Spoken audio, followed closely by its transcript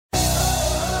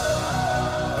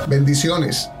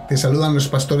Bendiciones, te saludan los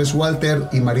pastores Walter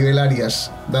y Maribel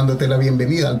Arias, dándote la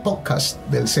bienvenida al podcast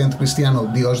del Centro Cristiano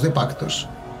Dios de Pactos.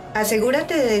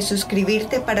 Asegúrate de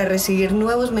suscribirte para recibir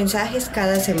nuevos mensajes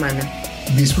cada semana.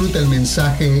 Disfruta el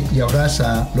mensaje y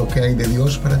abraza lo que hay de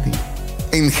Dios para ti.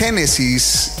 En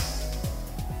Génesis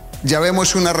ya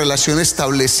vemos una relación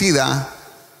establecida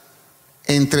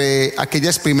entre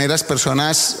aquellas primeras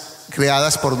personas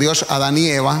creadas por Dios, Adán y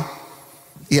Eva,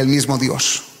 y el mismo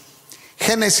Dios.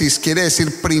 Génesis quiere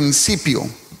decir principio,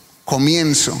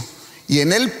 comienzo, y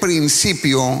en el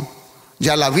principio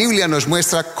ya la Biblia nos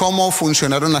muestra cómo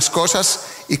funcionaron las cosas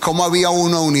y cómo había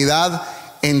una unidad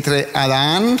entre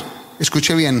Adán,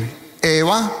 escuche bien,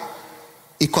 Eva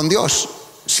y con Dios.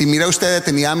 Si mira usted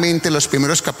detenidamente los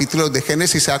primeros capítulos de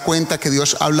Génesis, se da cuenta que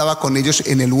Dios hablaba con ellos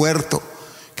en el huerto,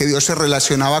 que Dios se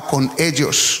relacionaba con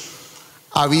ellos.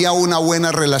 Había una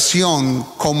buena relación,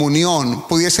 comunión.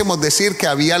 Pudiésemos decir que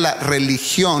había la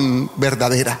religión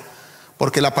verdadera,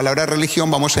 porque la palabra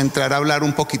religión vamos a entrar a hablar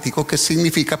un poquitico qué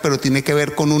significa, pero tiene que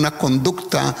ver con una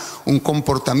conducta, un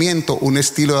comportamiento, un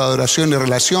estilo de adoración y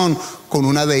relación con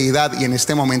una deidad. Y en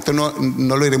este momento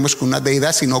no lo iremos con una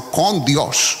deidad, sino con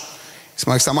Dios.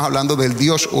 Estamos hablando del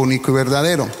Dios único y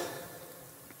verdadero.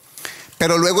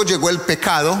 Pero luego llegó el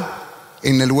pecado.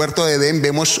 En el huerto de Edén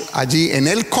vemos allí en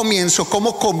el comienzo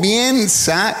cómo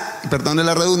comienza, perdone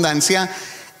la redundancia,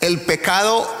 el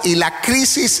pecado y la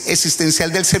crisis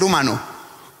existencial del ser humano.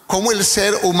 Cómo el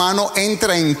ser humano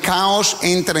entra en caos,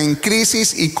 entra en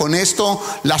crisis, y con esto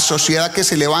la sociedad que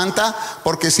se levanta,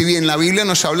 porque si bien la Biblia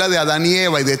nos habla de Adán y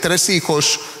Eva y de 3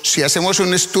 hijos, si hacemos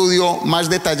un estudio más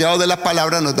detallado de la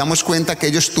palabra nos damos cuenta que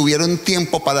ellos tuvieron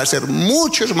tiempo para hacer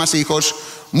muchos más hijos,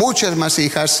 muchas más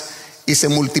hijas, y se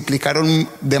multiplicaron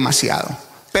demasiado.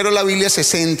 Pero la Biblia se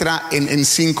centra en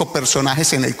 5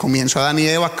 personajes en el comienzo: Adán y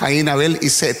Eva, Caín, Abel y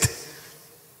Set.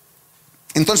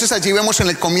 Entonces allí vemos en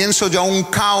el comienzo ya un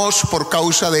caos por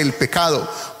causa del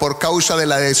pecado, por causa de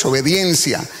la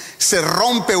desobediencia. Se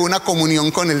rompe una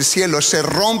comunión con el cielo, se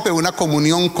rompe una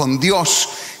comunión con Dios,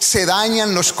 se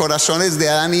dañan los corazones de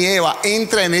Adán y Eva,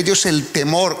 entra en ellos el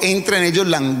temor, entra en ellos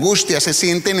la angustia, se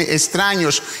sienten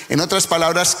extraños. En otras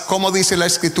palabras, como dice la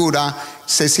Escritura,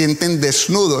 se sienten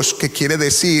desnudos, que quiere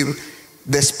decir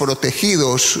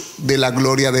desprotegidos de la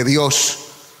gloria de Dios.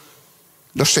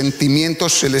 Los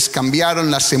sentimientos se les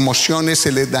cambiaron, las emociones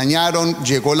se les dañaron,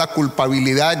 llegó la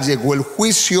culpabilidad, llegó el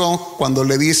juicio. Cuando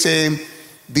le dice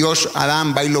Dios a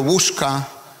Adán, va y lo busca,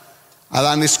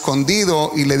 Adán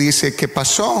escondido, y le dice: ¿qué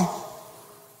pasó?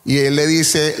 Y él le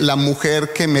dice: la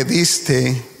mujer que me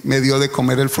diste me dio de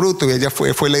comer el fruto. Y ella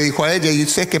fue le dijo a ella: ¿y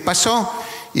usted qué pasó?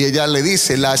 Y ella le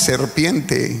dice: la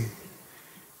serpiente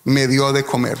me dio de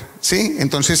comer. ¿Sí?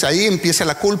 Entonces ahí empieza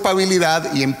la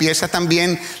culpabilidad y empieza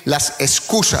también las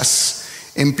excusas,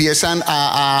 empiezan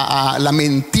a la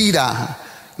mentira.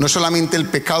 No solamente el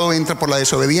pecado entra por la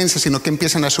desobediencia, sino que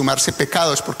empiezan a sumarse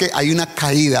pecados, porque hay una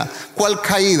caída. ¿Cuál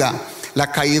caída?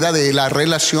 La caída de la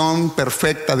relación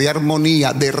perfecta, de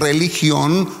armonía, de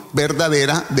religión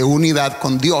verdadera, de unidad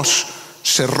con Dios.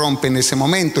 Se rompe en ese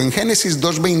momento. En Génesis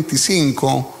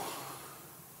 2:25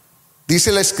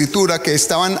 dice la Escritura que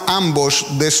estaban ambos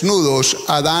desnudos,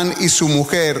 Adán y su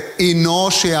mujer, y no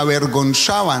se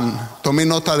avergonzaban. Tome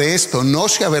nota de esto: no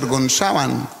se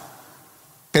avergonzaban.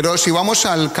 Pero si vamos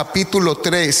al capítulo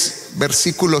 3,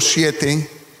 versículo 7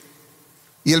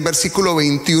 y el versículo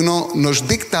 21, nos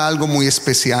dicta algo muy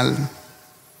especial.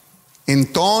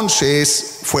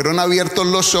 Entonces fueron abiertos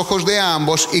los ojos de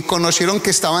ambos y conocieron que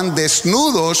estaban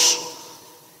desnudos.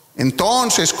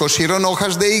 Entonces cosieron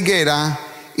hojas de higuera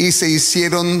y se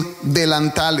hicieron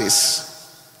delantales.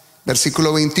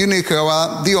 Versículo 21, y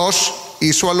Jehová Dios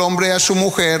hizo al hombre y a su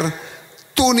mujer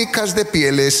túnicas de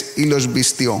pieles y los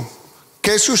vistió.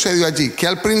 ¿Qué sucedió allí? Que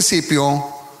al principio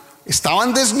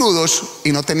estaban desnudos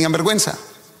y no tenían vergüenza.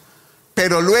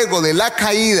 Pero luego de la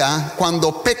caída,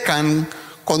 cuando pecan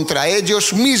contra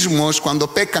ellos mismos,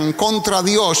 cuando pecan contra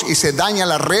Dios y se daña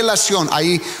la relación,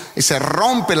 ahí se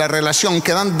rompe la relación,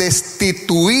 quedan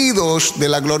destituidos de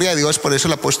la gloria de Dios. Por eso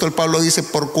el apóstol Pablo dice: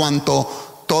 por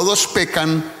cuanto todos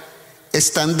pecan,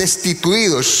 están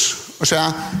destituidos. O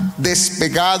sea,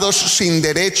 despegados, sin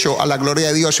derecho a la gloria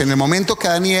de Dios. En el momento que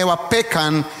Adán y Eva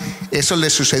pecan, eso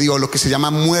les sucedió, lo que se llama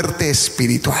muerte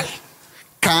espiritual.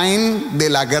 Caen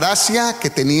de la gracia que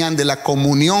tenían, de la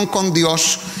comunión con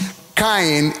Dios,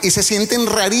 caen y se sienten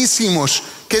rarísimos.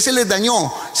 ¿Qué se les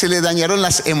dañó? Se les dañaron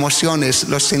las emociones,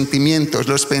 los sentimientos,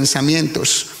 los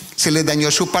pensamientos. Se les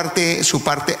dañó su parte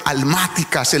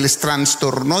almática, se les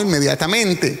trastornó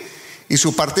inmediatamente. y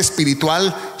su parte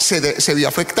espiritual se vio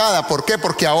afectada. ¿Por qué?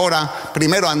 Porque ahora,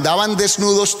 primero, andaban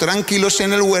desnudos, tranquilos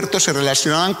en el huerto, se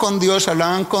relacionaban con Dios,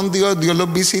 hablaban con Dios, Dios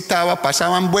los visitaba,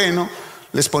 pasaban bueno,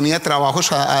 les ponía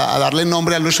trabajos a darle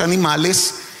nombre a los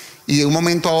animales, y de un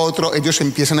momento a otro ellos se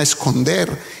empiezan a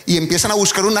esconder y empiezan a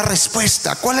buscar una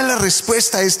respuesta. ¿Cuál es la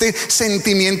respuesta a este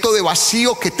sentimiento de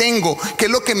vacío que tengo? ¿Qué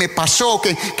es lo que me pasó?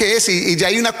 ¿Qué es? Y ya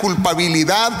hay una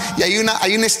culpabilidad y hay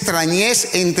una extrañez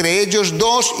entre ellos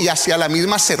dos y hacia la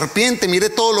misma serpiente. Mire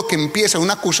todo lo que empieza,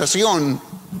 una acusación.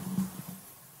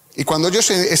 Y cuando ellos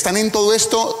están en todo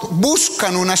esto,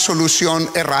 buscan una solución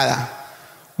errada.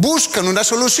 Buscan una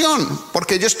solución,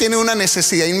 porque ellos tienen una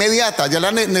necesidad inmediata. Ya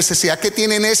la necesidad que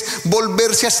tienen es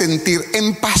volverse a sentir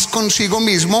en paz consigo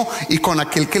mismo y con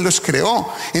aquel que los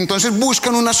creó. Entonces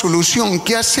buscan una solución.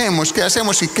 ¿Qué hacemos? ¿Qué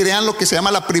hacemos? Y crean lo que se llama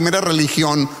la primera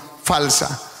religión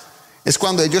falsa. Es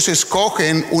cuando ellos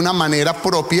escogen una manera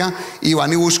propia y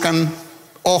van y buscan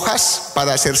hojas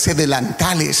para hacerse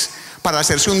delantales, para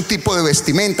hacerse un tipo de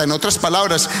vestimenta. En otras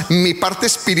palabras, mi parte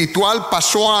espiritual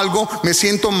pasó algo, me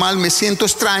siento mal, me siento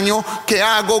extraño, ¿qué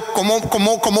hago?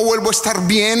 ¿Cómo vuelvo a estar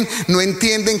bien? No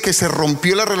entienden que se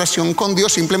rompió la relación con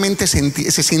Dios, simplemente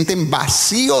se sienten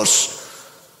vacíos,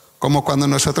 como cuando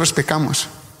nosotros pecamos.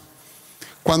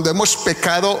 Cuando hemos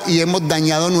pecado y hemos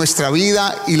dañado nuestra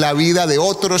vida y la vida de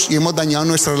otros y hemos dañado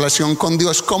nuestra relación con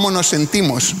Dios, ¿cómo nos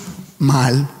sentimos?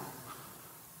 Mal.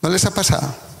 ¿No les ha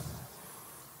pasado?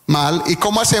 Mal. ¿Y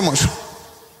cómo hacemos?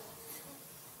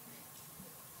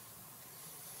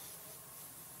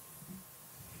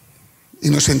 Y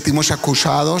nos sentimos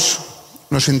acusados,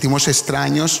 nos sentimos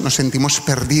extraños, nos sentimos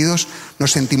perdidos,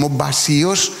 nos sentimos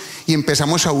vacíos y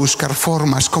empezamos a buscar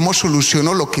formas. ¿Cómo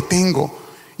soluciono lo que tengo?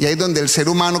 Y ahí es donde el ser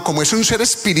humano, como es un ser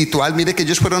espiritual, mire que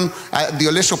ellos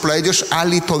Dios les sopló a ellos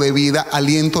hálito de vida,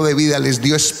 aliento de vida, les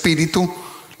dio espíritu,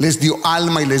 les dio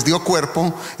alma y les dio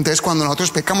cuerpo. Entonces cuando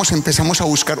nosotros pecamos empezamos a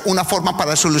buscar una forma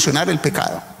para solucionar el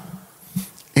pecado.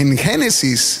 En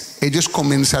Génesis ellos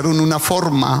comenzaron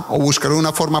buscaron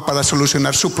una forma para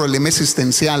solucionar su problema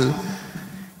existencial,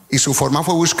 y su forma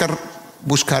fue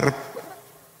buscar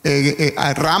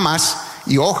ramas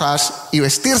y hojas y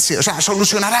vestirse, o sea,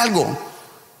 solucionar algo.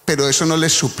 Pero eso no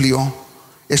les suplió,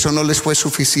 eso no les fue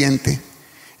suficiente.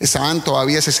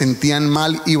 Todavía se sentían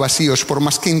mal y vacíos. Por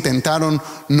más que intentaron,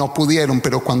 no pudieron.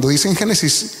 Pero cuando dice en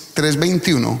Génesis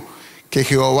 3:21 que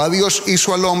Jehová Dios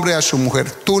hizo al hombre y a su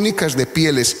mujer túnicas de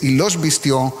pieles y los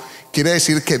vistió, quiere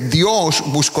decir que Dios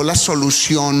buscó la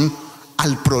solución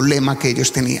al problema que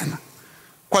ellos tenían.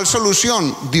 ¿Cuál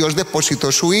solución? Dios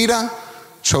depositó su ira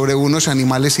sobre unos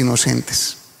animales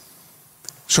inocentes,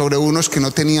 sobre unos que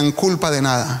no tenían culpa de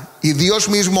nada. Y Dios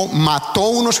mismo mató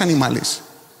unos animales,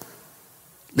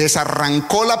 les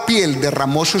arrancó la piel,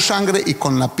 derramó su sangre y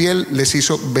con la piel les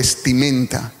hizo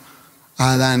vestimenta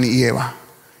a Adán y Eva.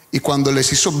 Y cuando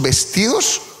les hizo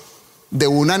vestidos de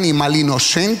un animal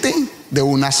inocente, de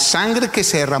una sangre que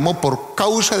se derramó por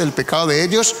causa del pecado de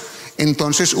ellos,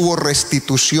 entonces hubo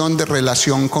restitución de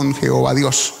relación con Jehová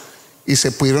Dios y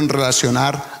se pudieron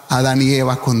relacionar Adán y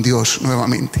Eva con Dios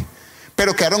nuevamente.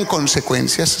 Pero quedaron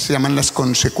consecuencias, se llaman las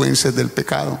consecuencias del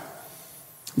pecado.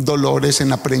 Dolores en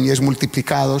la preñez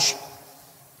multiplicados,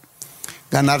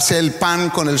 ganarse el pan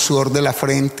con el sudor de la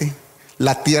frente.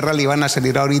 La tierra le iban a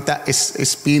salir ahorita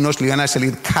espinos, le iban a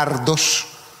salir cardos,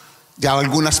 ya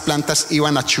algunas plantas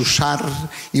iban a chuzar,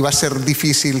 iba a ser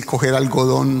difícil coger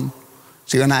algodón,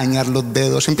 se iban a dañar los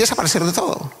dedos, empieza a aparecer de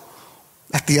todo.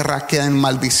 La tierra queda en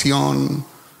maldición,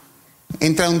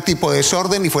 entra un tipo de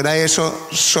desorden y fuera de eso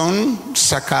son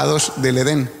sacados del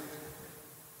Edén,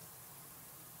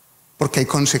 porque hay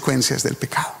consecuencias del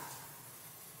pecado.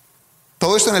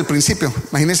 Todo esto en el principio.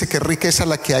 Imagínense qué riqueza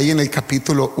la que hay en el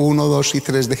capítulo 1, 2 y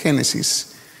 3 de Génesis.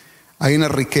 Hay una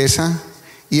riqueza.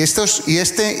 Y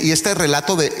este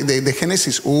relato de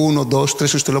Génesis 1, 2,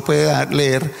 3, usted lo puede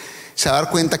leer, se va a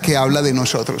dar cuenta que habla de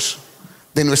nosotros,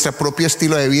 de nuestro propio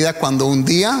estilo de vida cuando un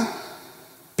día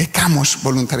pecamos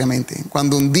voluntariamente,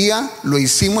 cuando un día lo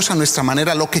hicimos a nuestra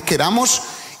manera, lo que queramos,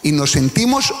 y nos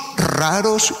sentimos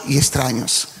raros y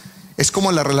extraños. Es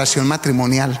como la relación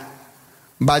matrimonial.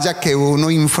 Vaya que uno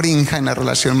infrinja en la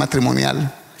relación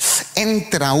matrimonial,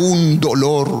 entra un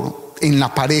dolor en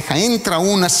la pareja, entra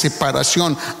una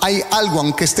separación, hay algo,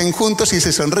 aunque estén juntos y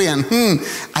se sonrían,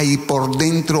 hay por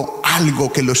dentro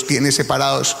algo que los tiene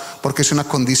separados, porque es una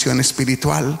condición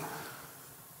espiritual.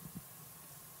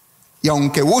 Y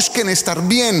aunque busquen estar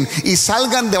bien y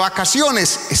salgan de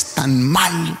vacaciones, están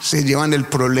mal, se llevan el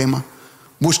problema,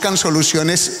 buscan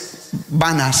soluciones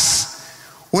vanas.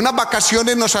 Unas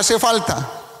vacaciones nos hace falta,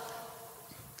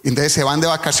 Entonces se van de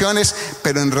vacaciones,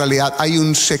 pero en realidad hay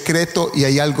un secreto y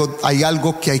hay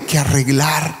algo que hay que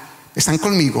arreglar. ¿Están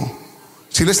conmigo?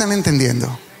 ¿Sí lo están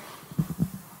entendiendo?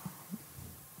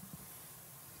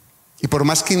 Y por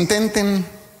más que intenten,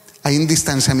 hay un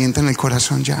distanciamiento en el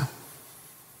corazón ya.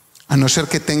 A no ser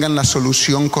que tengan la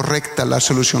solución correcta, la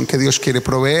solución que Dios quiere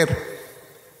proveer.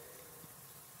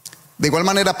 De igual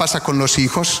manera pasa con los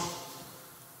hijos.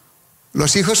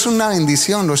 Los hijos son una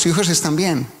bendición, los hijos están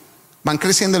bien. Van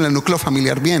creciendo en el núcleo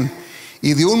familiar bien.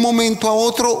 Y de un momento a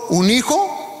otro, un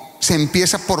hijo se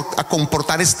empieza a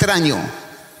comportar extraño.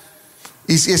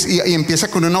 Y empieza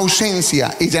con una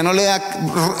ausencia. Y ya no le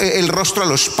da el rostro a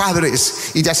los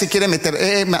padres. Y ya se quiere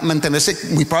mantenerse,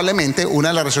 muy probablemente, una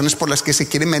de las razones por las que se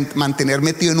quiere mantener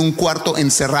metido en un cuarto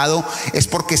encerrado es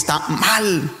porque está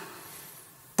mal.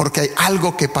 Porque hay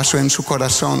algo que pasó en su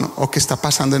corazón o que está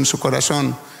pasando en su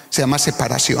corazón. Se llama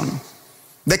separación.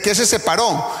 ¿De qué se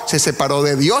separó? Se separó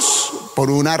de Dios por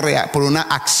una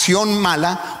acción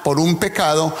mala, por un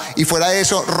pecado, y fuera de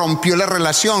eso rompió la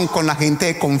relación con la gente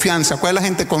de confianza. ¿Cuál es la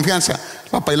gente de confianza? El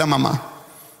papá y la mamá,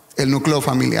 el núcleo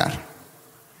familiar.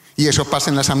 Y eso pasa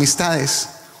en las amistades.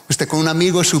 Usted con un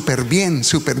amigo súper bien,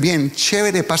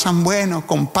 chévere, pasan bueno,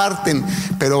 comparten,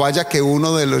 pero vaya que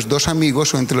uno de los dos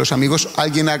amigos o entre los amigos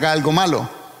alguien haga algo malo.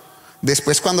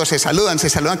 Después cuando se saludan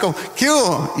como ¿qué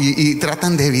hubo? Y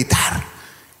tratan de evitar.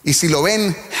 Y si lo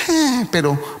ven,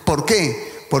 pero ¿por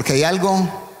qué? Porque hay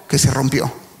algo que se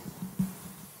rompió.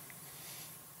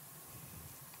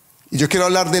 Y yo quiero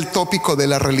hablar del tópico de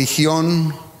la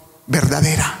religión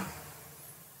verdadera.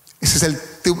 Ese es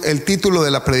el título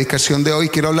de la predicación de hoy.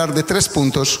 Quiero hablar de 3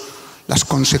 puntos: las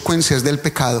consecuencias del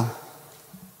pecado,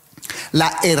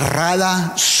 la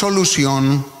errada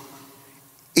solución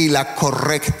y la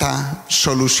correcta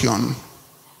solución.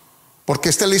 Porque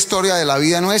esta es la historia de la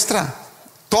vida nuestra.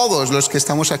 Todos los que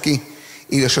estamos aquí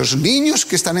y esos niños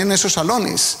que están en esos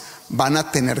salones van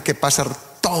a tener que pasar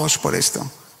todos por esto.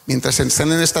 Mientras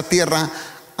estén en esta tierra,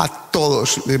 a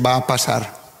todos les va a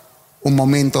pasar un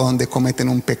momento donde cometen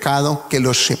un pecado que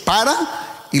los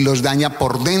separa y los daña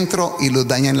por dentro y los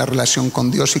daña en la relación con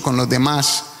Dios y con los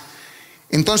demás.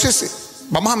 Entonces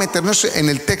vamos a meternos en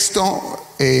el texto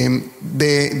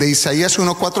de Isaías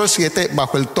 1:4-7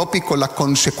 bajo el tópico la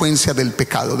consecuencia del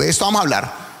pecado. De esto vamos a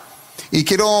hablar. Y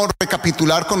quiero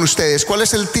recapitular con ustedes. ¿Cuál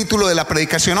es el título de la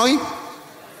predicación hoy?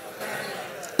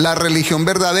 La religión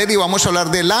verdadera, y vamos a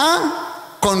hablar de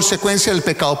la consecuencia del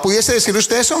pecado. ¿Pudiese decir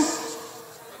usted eso?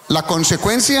 La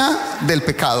consecuencia del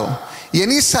pecado. Y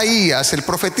en Isaías, el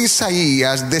profeta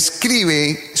Isaías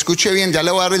describe, escuche bien, ya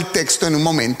le voy a dar el texto en un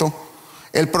momento.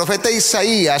 El profeta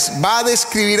Isaías va a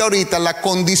describir ahorita la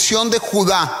condición de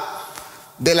Judá,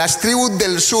 de las tribus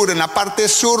del sur, en la parte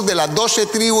sur de las 12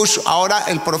 tribus. Ahora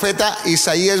el profeta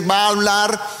Isaías va a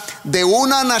hablar de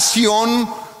una nación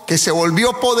que se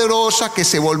volvió poderosa, que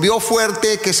se volvió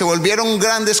fuerte, que se volvieron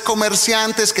grandes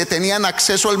comerciantes, que tenían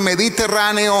acceso al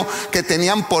Mediterráneo, que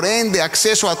tenían por ende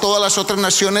acceso a todas las otras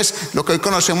naciones, lo que hoy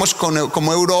conocemos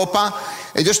como Europa.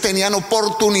 Ellos tenían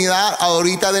oportunidad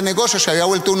ahorita de negocio, se había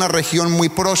vuelto una región muy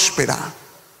próspera.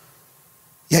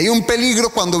 Y hay un peligro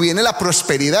cuando viene la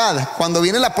prosperidad. Cuando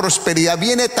viene la prosperidad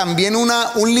viene también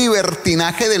un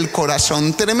libertinaje del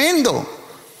corazón tremendo.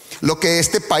 Lo que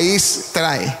este país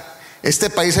trae. Este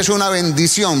país es una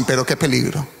bendición, pero qué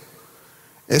peligro.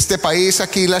 Este país,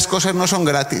 aquí las cosas no son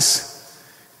gratis.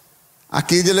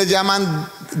 Aquí le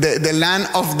llaman the land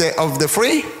of the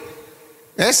free.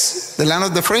 ¿Es? The land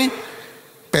of the free.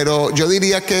 Pero yo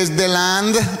diría que es the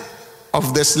land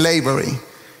of the slavery.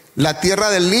 La tierra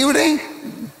del libre,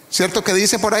 ¿cierto que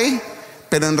dice por ahí?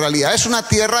 Pero en realidad es una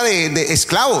tierra de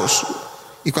esclavos.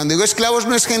 Y cuando digo esclavos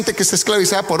no es gente que está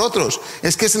esclavizada por otros,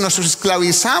 es que nos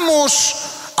esclavizamos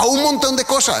a un montón de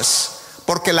cosas.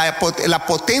 Porque la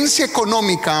potencia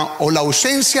económica o la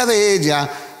ausencia de ella,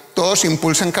 todos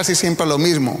impulsan casi siempre a lo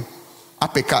mismo,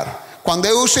 a pecar. Cuando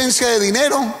hay ausencia de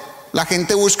dinero, la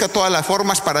gente busca todas las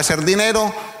formas para hacer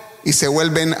dinero y se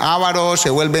vuelven ávaros, se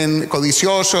vuelven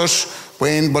codiciosos,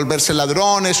 pueden volverse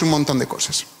ladrones, un montón de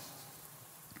cosas.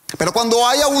 Pero cuando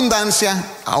hay abundancia,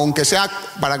 aunque sea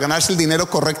para ganarse el dinero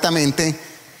correctamente,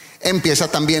 empieza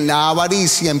también la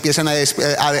avaricia, empiezan a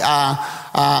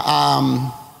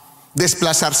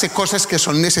desplazarse cosas que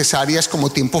son necesarias como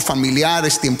tiempos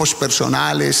familiares, tiempos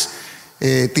personales,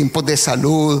 tiempos de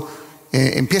salud.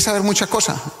 Empieza a haber mucha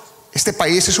cosa. Este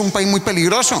país es un país muy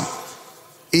peligroso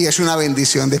y es una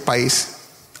bendición de país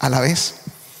a la vez.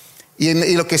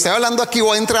 Y lo que estoy hablando aquí,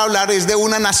 voy a entrar a hablar es de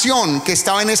una nación que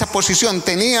estaba en esa posición.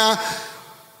 Tenía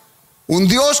un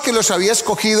Dios que los había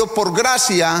escogido por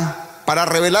gracia para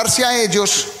revelarse a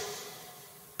ellos,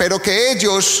 pero que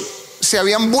ellos se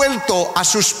habían vuelto a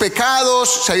sus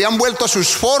pecados, se habían vuelto a sus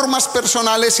formas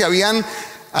personales, se habían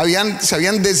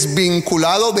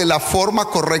desvinculado de la forma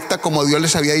correcta como Dios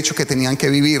les había dicho que tenían que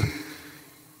vivir.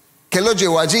 ¿Qué los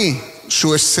llevó allí?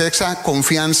 Su excesa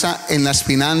confianza en las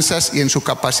finanzas y en su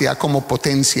capacidad como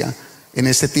potencia en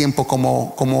este tiempo,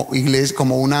 como iglesia,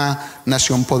 como una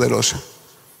nación poderosa.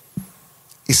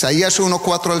 Isaías 1,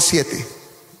 4 al 7.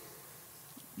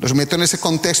 Los meto en ese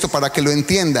contexto para que lo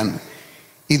entiendan.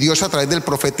 Y Dios a través del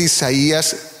profeta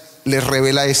Isaías les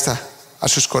revela esta a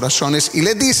sus corazones y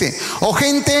les dice: oh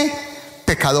gente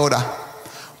pecadora,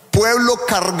 pueblo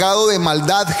cargado de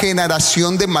maldad,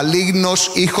 generación de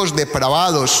malignos, hijos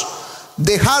depravados,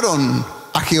 dejaron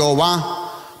a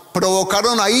Jehová,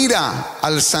 provocaron a ira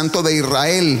al Santo de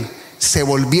Israel, se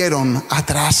volvieron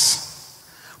atrás.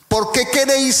 ¿Por qué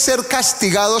queréis ser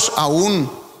castigados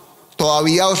aún?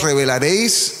 ¿Todavía os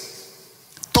rebelaréis?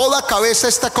 Toda cabeza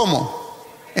está como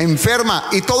enferma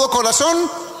y todo corazón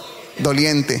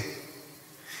doliente.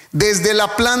 Desde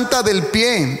la planta del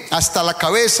pie hasta la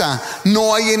cabeza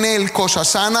no hay en él cosa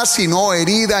sana, sino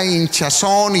herida,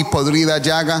 hinchazón y podrida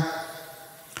llaga.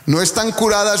 No están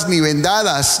curadas ni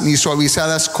vendadas ni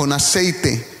suavizadas con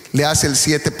aceite. Le hace el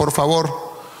 7, por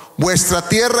favor. Vuestra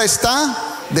tierra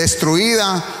está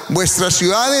destruida, vuestras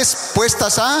ciudades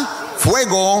puestas a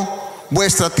fuego,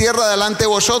 vuestra tierra delante de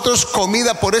vosotros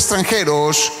comida por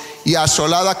extranjeros y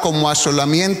asolada como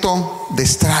asolamiento de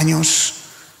extraños.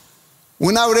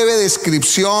 Una breve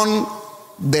descripción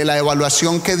de la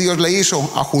evaluación que Dios le hizo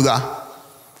a Judá,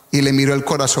 y le miró el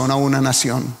corazón a una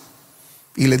nación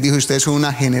y les dijo: ustedes son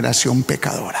una generación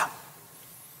pecadora.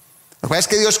 Lo que pasa es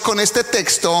que Dios con este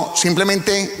texto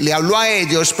simplemente le habló a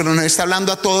ellos, pero nos está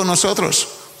hablando a todos nosotros,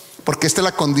 porque esta es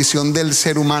la condición del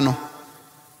ser humano.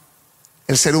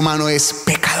 El ser humano es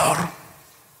pecador.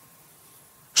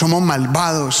 Somos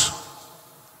malvados,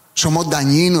 somos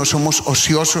dañinos, somos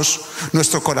ociosos.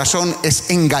 Nuestro corazón es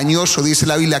engañoso, dice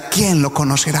la Biblia. ¿Quién lo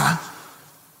conocerá?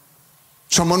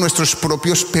 Somos nuestros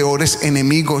propios peores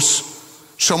enemigos.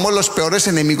 Somos los peores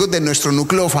enemigos de nuestro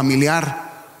núcleo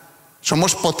familiar.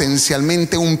 Somos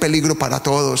potencialmente un peligro para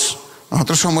todos.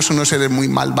 Nosotros somos unos seres muy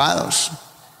malvados.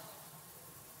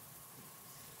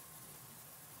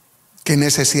 ¿Qué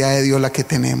necesidad de Dios la que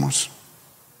tenemos?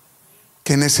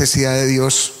 ¿Qué necesidad de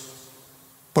Dios?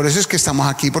 Por eso es que estamos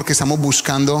aquí, porque estamos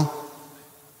buscando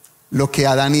lo que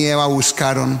Adán y Eva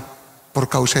buscaron por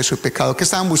causa de su pecado. ¿Qué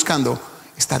estaban buscando?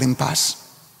 Estar en paz,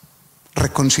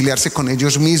 reconciliarse con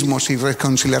ellos mismos y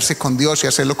reconciliarse con Dios y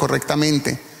hacerlo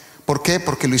correctamente. ¿Por qué?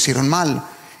 Porque lo hicieron mal.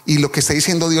 Y lo que está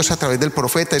diciendo Dios a través del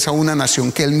profeta es a una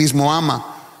nación que Él mismo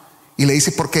ama. Y le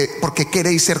dice: ¿por qué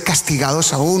queréis ser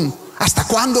castigados aún? ¿Hasta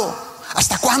cuándo?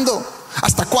 ¿Hasta cuándo?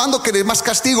 ¿Hasta cuándo querés más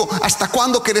castigo? ¿Hasta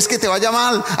cuándo querés que te vaya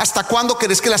mal? ¿Hasta cuándo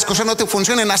querés que las cosas no te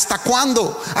funcionen? ¿Hasta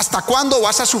cuándo? ¿Hasta cuándo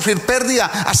vas a sufrir pérdida?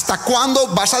 ¿Hasta cuándo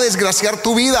vas a desgraciar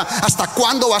tu vida? ¿Hasta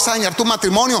cuándo vas a dañar tu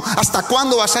matrimonio? ¿Hasta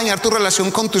cuándo vas a dañar tu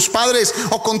relación con tus padres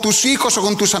o con tus hijos o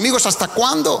con tus amigos? ¿Hasta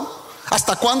cuándo?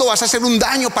 ¿Hasta cuándo vas a hacer un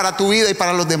daño para tu vida y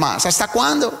para los demás? ¿Hasta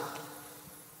cuándo?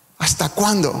 ¿Hasta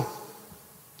cuándo?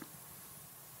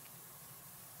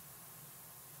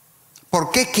 ¿Por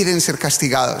qué quieren ser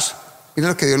castigados? Mira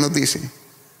lo que Dios nos dice.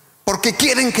 ¿Por qué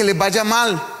quieren que les vaya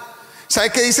mal? ¿Sabe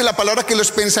qué dice la palabra? Que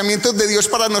los pensamientos de Dios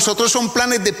para nosotros son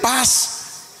planes de paz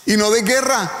y no de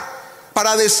guerra,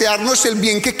 para desearnos el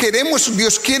bien que queremos.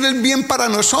 Dios quiere el bien para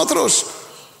nosotros,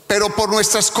 pero por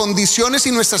nuestras condiciones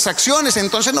y nuestras acciones,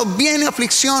 entonces nos viene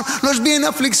aflicción, nos viene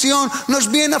aflicción, nos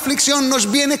viene aflicción,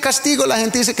 nos viene castigo. La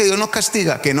gente dice que Dios no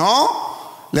castiga, que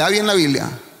no. Lea bien la Biblia.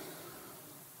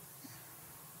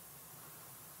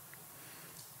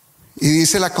 Y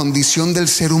dice la condición del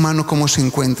ser humano, cómo se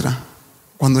encuentra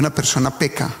cuando una persona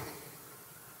peca,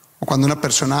 o cuando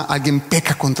alguien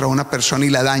peca contra una persona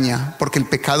y la daña. Porque el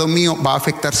pecado mío va a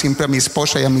afectar siempre a mi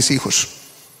esposa y a mis hijos.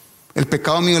 El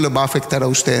pecado mío los va a afectar a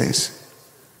ustedes.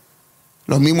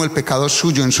 Lo mismo el pecado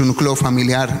suyo en su núcleo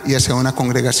familiar y hacia una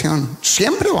congregación.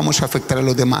 Siempre vamos a afectar a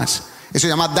los demás. Eso se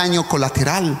llama daño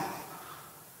colateral.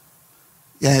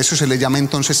 Y a eso se le llama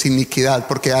entonces iniquidad,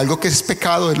 porque algo que es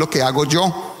pecado es lo que hago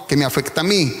yo, que me afecta a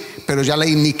mí, pero ya la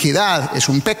iniquidad es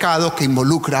un pecado que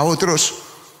involucra a otros.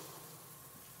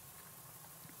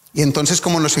 Y entonces,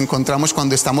 ¿cómo nos encontramos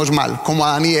cuando estamos mal? Como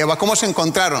Adán y Eva, ¿cómo se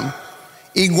encontraron?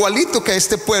 Igualito que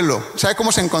este pueblo. ¿Sabe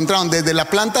cómo se encontraron? Desde la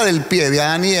planta del pie de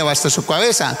Adán y Eva hasta su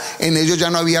cabeza, en ellos ya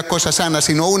no había cosa sana,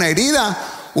 sino una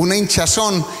herida, una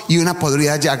hinchazón y una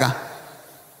podrida llaga,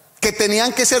 que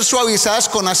tenían que ser suavizadas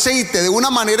con aceite de una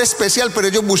manera especial, pero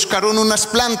ellos buscaron unas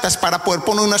plantas para poder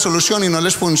poner una solución y no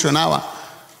les funcionaba.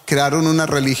 Crearon una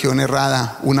religión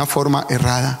errada, una forma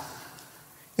errada.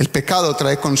 El pecado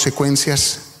trae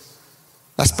consecuencias.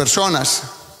 Las personas,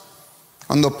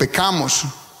 cuando pecamos,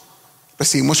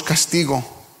 recibimos castigo.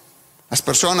 Las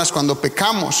personas, cuando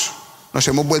pecamos, nos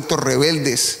hemos vuelto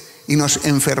rebeldes y nos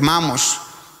enfermamos.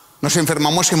 Nos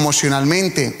enfermamos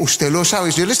emocionalmente. Usted lo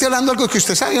sabe. Yo le estoy hablando algo que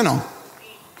usted sabe o no.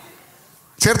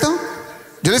 ¿Cierto?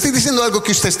 Yo le estoy diciendo algo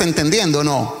que usted está entendiendo,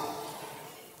 ¿no?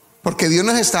 Porque Dios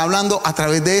nos está hablando a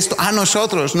través de esto.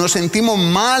 Nosotros nos sentimos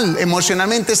mal,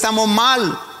 emocionalmente estamos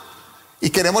mal. Y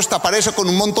queremos tapar eso con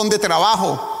un montón de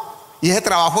trabajo. Y ese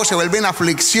trabajo se vuelve en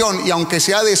aflicción. Y aunque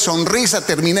sea de sonrisa,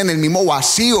 termina en el mismo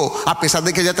vacío, a pesar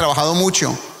de que haya trabajado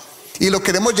mucho. Y lo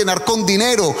queremos llenar con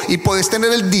dinero. Y puedes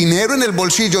tener el dinero en el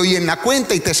bolsillo y en la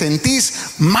cuenta y te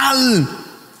sentís mal.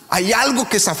 Hay algo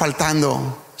que está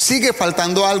faltando. Sigue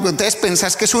faltando algo. Entonces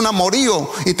pensás que es un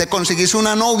amorío y te conseguís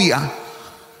una novia.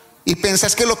 Y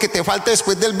pensás que lo que te falta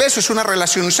después del beso es una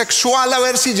relación sexual, a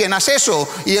ver si llenas eso.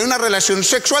 Y hay una relación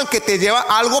sexual que te lleva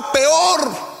a algo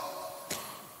peor,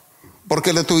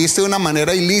 porque lo tuviste de una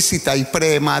manera ilícita y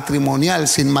prematrimonial,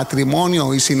 sin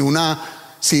matrimonio y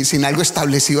sin algo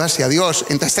establecido hacia Dios.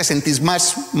 Entonces te sentís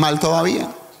más mal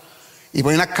todavía. Y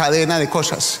voy una cadena de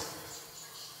cosas.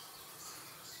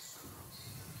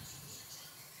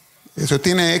 Eso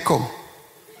tiene eco.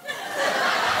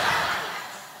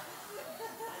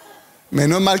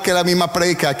 Menos mal que la misma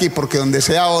prédica aquí, porque donde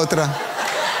sea otra.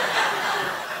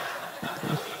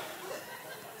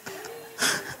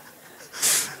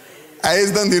 Ahí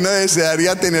es donde uno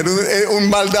desearía tener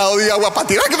un baldado de agua para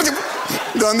tirar.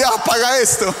 ¿Dónde apaga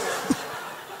esto?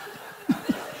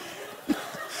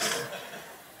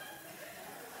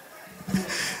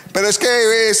 Pero es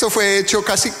que eso fue hecho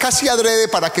casi adrede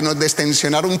para que nos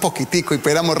destensionara un poquitico y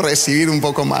pudiéramos recibir un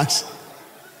poco más.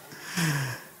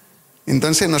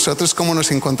 Entonces nosotros, ¿cómo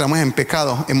nos encontramos en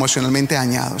pecado? Emocionalmente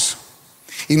dañados.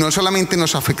 Y no solamente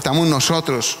nos afectamos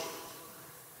nosotros,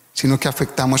 sino que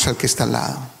afectamos al que está al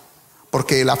lado.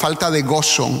 Porque la falta de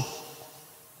gozo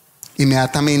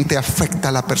inmediatamente afecta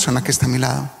a la persona que está a mi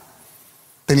lado.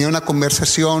 Tenía una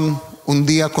conversación un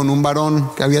día con un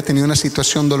varón que había tenido una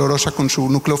situación dolorosa con su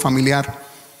núcleo familiar.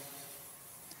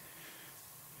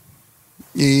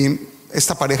 Y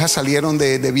esta pareja salieron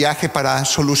de viaje para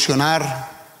solucionar,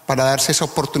 para darse esa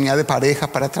oportunidad de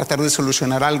pareja, para tratar de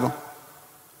solucionar algo.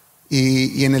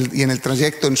 Y en el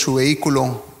trayecto, en su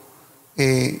vehículo,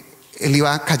 él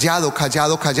iba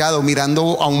callado,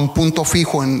 mirando a un punto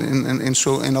fijo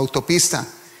en la autopista.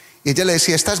 Y ella le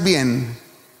decía, ¿estás bien?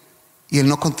 Y él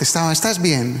no contestaba, ¿estás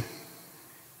bien?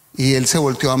 Y él se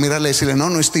volteó a mirarle y decirle,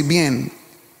 no estoy bien.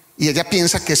 Y ella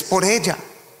piensa que es por ella.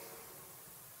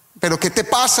 ¿Pero qué te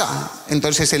pasa?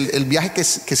 Entonces el viaje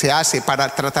que se hace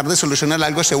para tratar de solucionar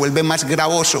algo se vuelve más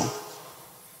gravoso.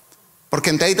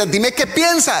 Porque entonces, dime qué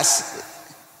piensas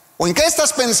o en qué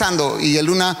estás pensando. Y él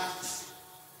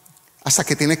hasta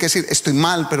que tiene que decir, estoy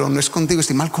mal, pero no es contigo,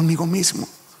 estoy mal conmigo mismo.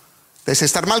 Entonces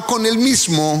estar mal con él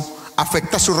mismo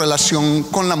afecta su relación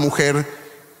con la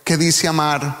mujer que dice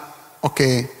amar o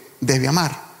que debe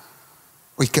amar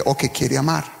o que quiere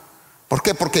amar. ¿Por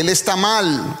qué? Porque él está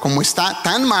mal. Como está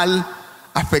tan mal,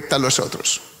 afecta a los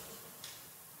otros.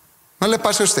 ¿No le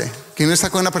pasa a usted que uno está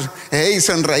con una persona,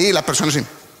 sonreí, la persona así,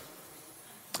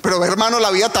 pero hermano,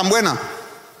 la vida tan buena,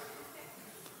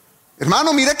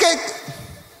 hermano, mire que,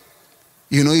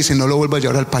 y uno dice, no lo vuelvo a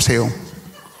llevar al paseo,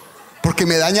 porque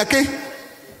me daña ¿qué?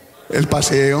 El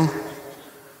paseo.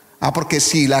 Porque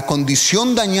si la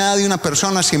condición dañada de una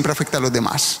persona siempre afecta a los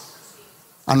demás.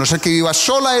 A no ser que viva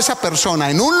sola esa persona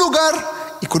en un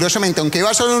lugar, y curiosamente, aunque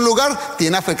viva sola en un lugar,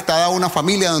 tiene afectada a una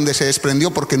familia donde se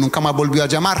desprendió porque nunca más volvió a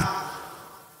llamar,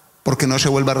 porque no se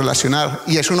vuelve a relacionar.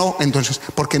 Y eso no, entonces,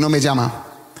 ¿por qué no me llama?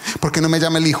 ¿Por qué no me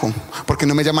llama el hijo? ¿Por qué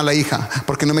no me llama la hija?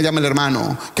 ¿Por qué no me llama el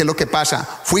hermano? ¿Qué es lo que pasa?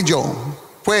 Fui yo,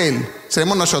 fue él,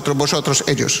 seremos nosotros, vosotros,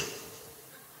 ellos.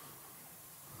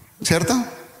 ¿Cierto?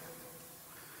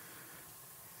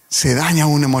 Se daña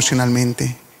uno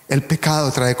emocionalmente. El pecado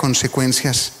trae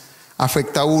consecuencias.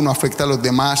 Afecta a uno, afecta a los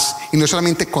demás. Y no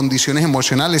solamente condiciones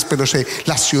emocionales, pero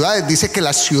las ciudades, dice que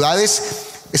las ciudades,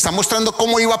 está mostrando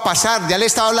cómo iba a pasar. Ya le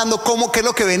estaba hablando qué es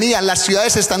lo que venía. Las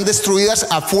ciudades están destruidas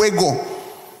a fuego.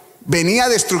 Venía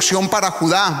destrucción para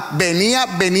Judá.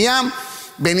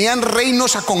 Venían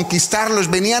reinos a conquistarlos.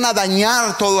 Venían a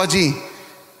dañar todo allí.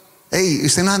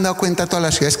 ¿Usted no han dado cuenta de todas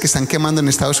las ciudades que están quemando en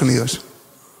Estados Unidos?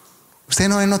 Usted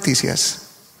no ve noticias.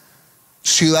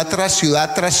 Ciudad tras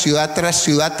ciudad, tras ciudad, tras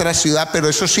ciudad, tras ciudad, pero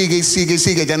eso sigue y sigue y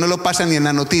sigue. Ya no lo pasan ni en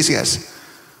las noticias.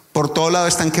 Por todo lado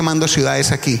están quemando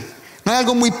ciudades aquí. ¿No hay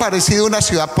algo muy parecido a una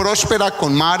ciudad próspera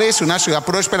con mares, una ciudad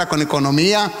próspera con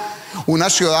economía, Una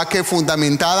ciudad que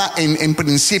fundamentada en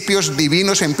principios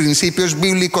divinos, en principios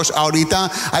bíblicos.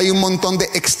 Ahorita hay un montón de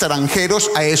extranjeros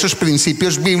a esos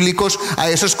principios bíblicos, a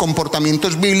esos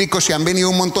comportamientos bíblicos, y han venido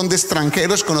un montón de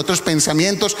extranjeros con otros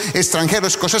pensamientos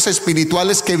extranjeros, cosas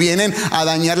espirituales que vienen a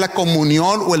dañar la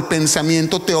comunión o el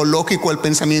pensamiento teológico, el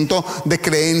pensamiento de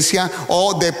creencia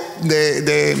o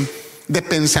de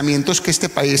pensamientos que este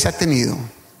país ha tenido.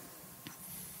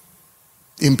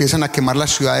 Y empiezan a quemar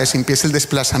las ciudades, empieza el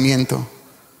desplazamiento.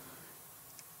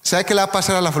 ¿Sabe qué le va a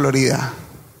pasar a la Florida?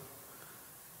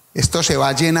 Esto se va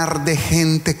a llenar de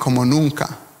gente como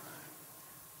nunca.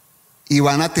 Y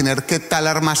van a tener que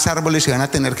talar más árboles y van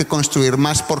a tener que construir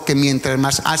más, porque mientras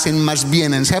más hacen, más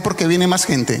vienen. ¿Sabe por qué viene más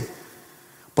gente?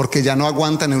 Porque ya no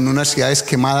aguantan en unas ciudades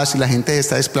quemadas y la gente se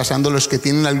está desplazando. Los que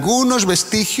tienen algunos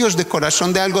vestigios de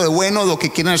corazón de algo de bueno, lo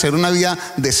que quieren hacer una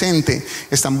vida decente,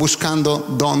 están buscando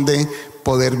dónde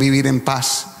poder vivir en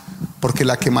paz, porque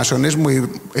la quemazón es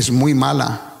muy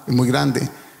mala, es muy grande,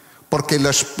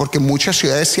 porque muchas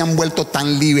ciudades se han vuelto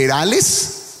tan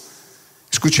liberales,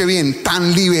 escuche bien,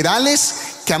 tan liberales,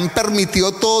 que han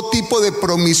permitido todo tipo de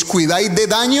promiscuidad y de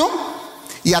daño,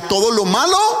 y a todo lo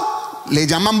malo le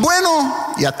llaman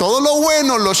bueno, y a todo lo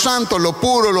bueno, lo santo, lo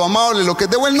puro, lo amable, lo que es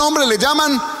de buen nombre, le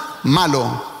llaman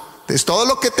malo. Entonces, todo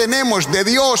lo que tenemos de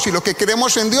Dios y lo que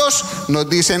queremos en Dios, nos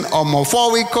dicen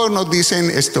homofóbicos, nos dicen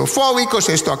estofóbicos,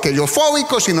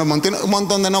 aquellofóbicos, y nos montan un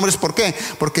montón de nombres. ¿Por qué?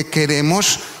 Porque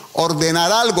queremos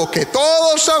ordenar algo que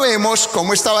todos sabemos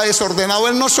cómo estaba desordenado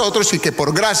en nosotros y que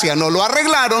por gracia no lo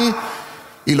arreglaron,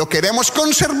 y lo queremos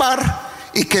conservar,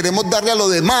 y queremos darle a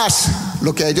los demás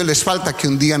lo que a ellos les falta, que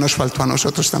un día nos faltó a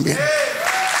nosotros también.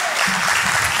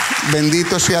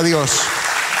 Bendito sea Dios.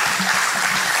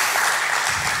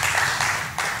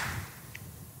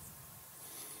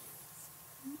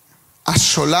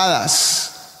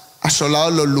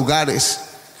 Asolados los lugares,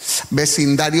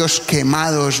 vecindarios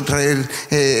quemados,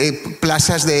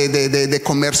 plazas de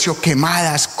comercio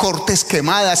quemadas, cortes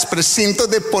quemadas, precintos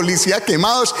de policía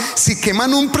quemados. Si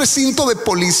queman un precinto de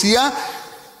policía,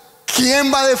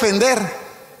 ¿quién va a defender?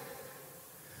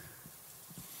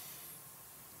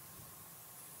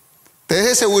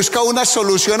 Entonces se busca una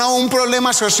solución a un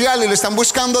problema social y lo están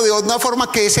buscando de una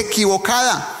forma que es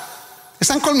equivocada.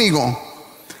 ¿Están conmigo?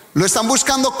 Lo están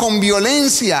buscando con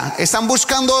violencia, están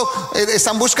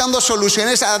buscando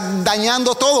soluciones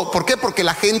dañando todo. ¿Por qué? Porque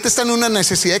la gente está en una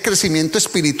necesidad de crecimiento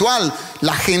espiritual.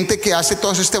 La gente que hace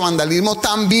todo este vandalismo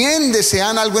también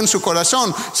desean algo en su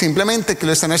corazón, simplemente que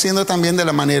lo están haciendo también de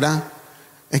la manera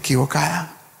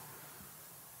equivocada.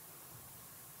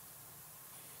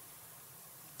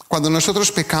 Cuando nosotros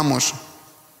pecamos,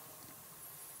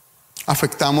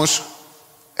 afectamos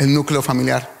el núcleo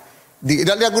familiar.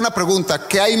 Le hago una pregunta: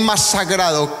 ¿qué hay más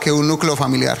sagrado que un núcleo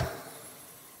familiar?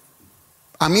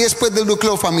 A mí, después del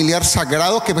núcleo familiar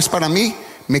sagrado, que es para mí,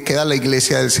 me queda la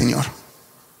iglesia del Señor,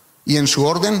 y en su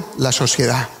orden, la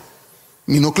sociedad.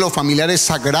 Mi núcleo familiar es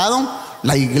sagrado,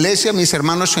 la iglesia, mis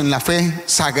hermanos en la fe,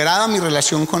 sagrada mi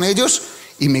relación con ellos,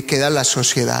 y me queda la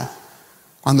sociedad.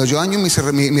 Cuando yo daño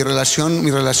mi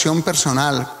relación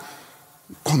personal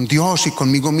con Dios y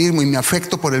conmigo mismo, y me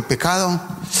afecto por el pecado,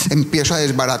 empiezo a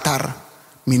desbaratar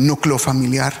mi núcleo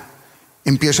familiar,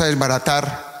 empiezo a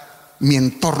desbaratar mi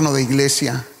entorno de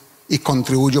iglesia, y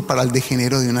contribuyo para el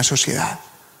degenero de una sociedad.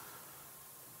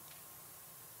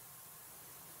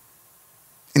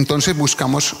 Entonces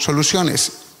buscamos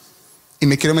soluciones, y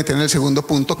me quiero meter en el segundo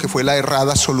punto, que fue la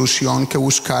errada solución que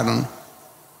buscaron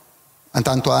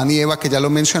tanto Adán y Eva, que ya lo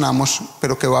mencionamos,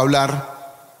 pero que va a hablar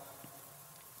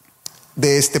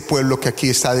de este pueblo que aquí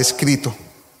está descrito.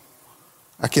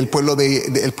 Aquí el pueblo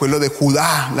de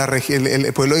Judá,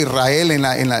 el pueblo de Israel,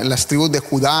 en las tribus de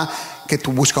Judá, que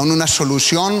buscaban una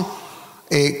solución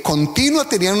continua,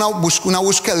 tenían una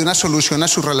búsqueda de una solución a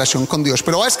su relación con Dios.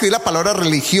 Pero voy a escribir la palabra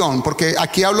religión, porque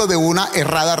aquí hablo de una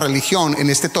errada religión, en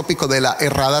este tópico de la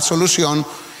errada solución.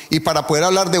 Y para poder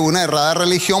hablar de una errada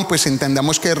religión, pues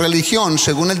entendamos que es religión.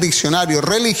 Según el diccionario,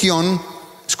 religión,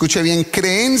 escuche bien,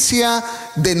 creencia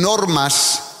de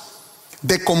normas,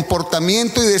 de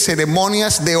comportamiento y de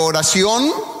ceremonias de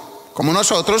oración, como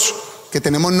nosotros, que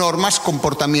tenemos normas,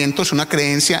 comportamientos, una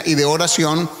creencia, y de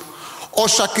oración, o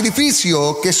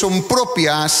sacrificio, que son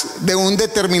propias de un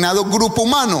determinado grupo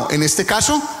humano, en este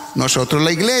caso, nosotros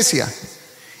la iglesia,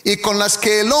 y con las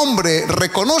que el hombre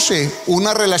reconoce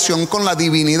una relación con la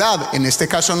divinidad, en este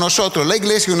caso nosotros la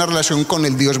iglesia, una relación con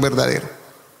el Dios verdadero.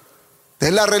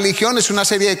 Entonces, la religión es una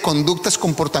serie de conductas,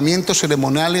 comportamientos,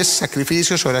 ceremoniales,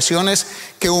 sacrificios, oraciones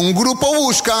que un grupo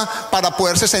busca para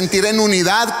poderse sentir en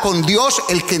unidad con Dios,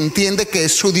 el que entiende que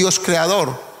es su Dios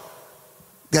creador.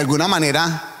 De alguna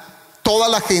manera toda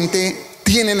la gente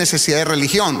tiene necesidad de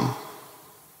religión.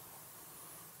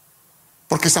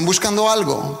 Porque están buscando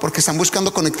algo, porque están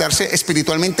buscando conectarse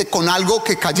espiritualmente con algo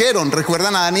que cayeron.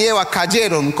 Recuerdan, Adán y Eva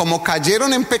cayeron. Como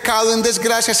cayeron en pecado, en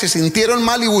desgracia, se sintieron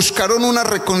mal y buscaron una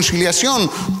reconciliación.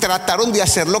 Trataron de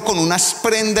hacerlo con unas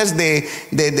prendas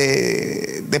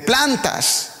de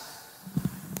plantas.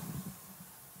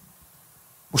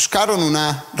 Buscaron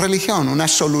una religión, una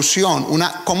solución,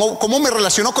 ¿cómo me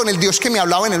relaciono con el Dios que me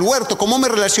hablaba en el huerto? ¿Cómo me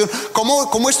relaciono?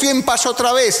 ¿Cómo estoy en paz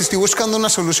otra vez? Estoy buscando una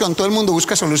solución. Todo el mundo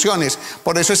busca soluciones.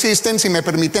 Por eso existen, si me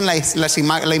permiten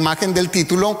la imagen del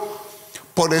título,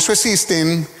 por eso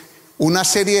existen una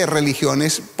serie de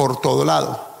religiones por todo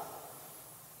lado.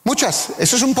 Muchas,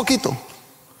 eso es un poquito.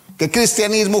 Que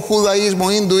cristianismo,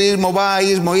 judaísmo, hinduismo,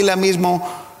 bahaísmo,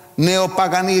 islamismo,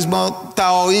 neopaganismo,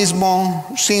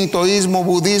 taoísmo, sintoísmo,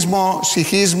 budismo,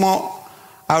 sijismo,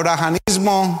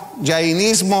 abrahanismo,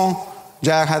 jainismo,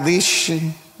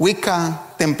 yahadish, wicca,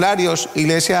 templarios,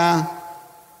 iglesia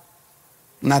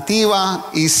nativa,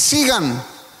 y sigan.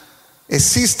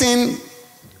 Existen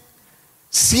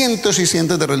cientos y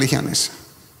cientos de religiones.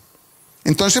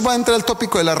 Entonces va a entrar el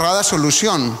tópico de la errada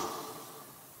solución.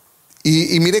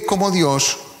 Y mire cómo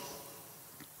Dios,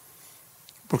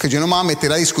 porque yo no me voy a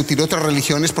meter a discutir otras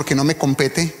religiones porque no me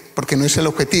compete, porque no es el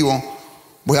objetivo.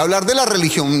 Voy a hablar de la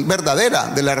religión verdadera,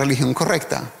 de la religión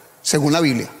correcta, según la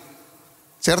Biblia.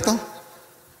 ¿Cierto?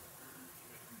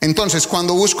 Entonces,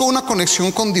 cuando busco una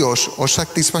conexión con Dios o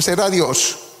satisfacer a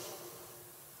Dios,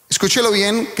 escúchelo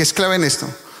bien, que es clave en esto.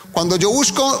 Cuando yo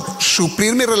busco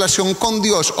suplir mi relación con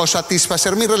Dios o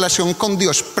satisfacer mi relación con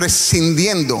Dios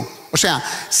prescindiendo, o sea,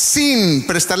 sin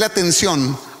prestarle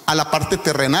atención a la parte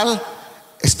terrenal,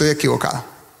 estoy equivocado.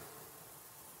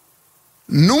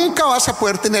 Nunca vas a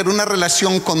poder tener una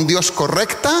relación con Dios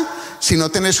correcta si no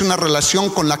tenés una relación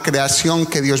con la creación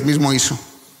que Dios mismo hizo,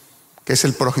 que es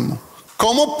el prójimo.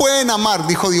 ¿Cómo pueden amar?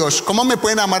 Dijo Dios. ¿Cómo me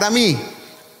pueden amar a mí?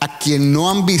 A quien no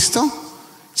han visto,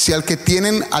 si al que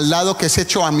tienen al lado, que es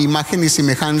hecho a mi imagen y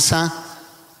semejanza,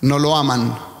 no lo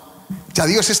aman. Ya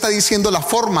Dios está diciendo la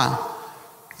forma.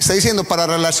 Está diciendo, para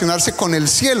relacionarse con el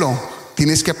cielo,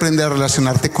 tienes que aprender a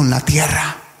relacionarte con la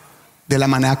tierra de la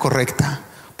manera correcta.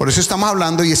 Por eso estamos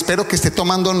hablando, y espero que esté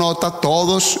tomando nota,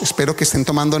 todos, espero que estén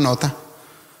tomando nota,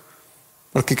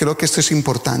 porque creo que esto es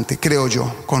importante, creo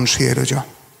yo, considero yo.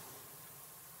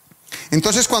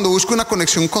 Entonces, cuando busco una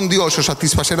conexión con Dios o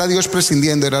satisfacer a Dios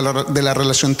prescindiendo de la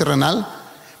relación terrenal,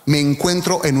 me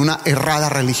encuentro en una errada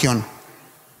religión.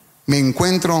 Me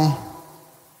encuentro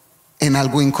en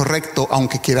algo incorrecto,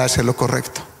 aunque quiera hacer lo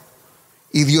correcto.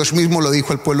 Y Dios mismo lo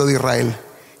dijo al pueblo de Israel,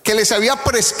 que les había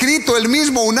prescrito él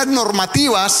mismo unas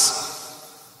normativas,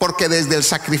 porque desde el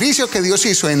sacrificio que Dios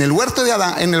hizo en el huerto de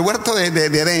Adán, en el huerto de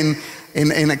Edén,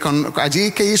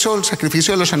 allí que hizo el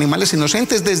sacrificio de los animales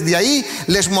inocentes, desde ahí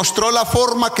les mostró la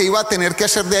forma que iba a tener que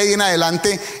hacer de ahí en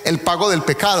adelante el pago del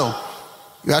pecado.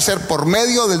 Iba a ser por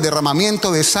medio del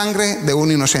derramamiento de sangre de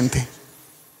un inocente.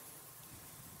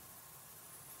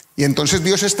 Y entonces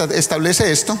Dios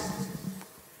establece esto.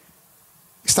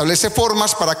 Establece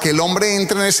formas para que el hombre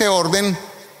entre en ese orden,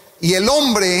 y el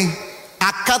hombre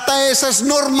acata esas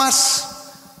normas,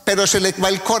 pero se le va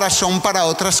el corazón para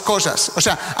otras cosas. O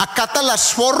sea, acata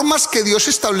las formas que Dios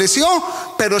estableció,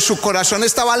 pero su corazón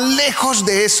estaba lejos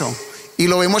de eso. Y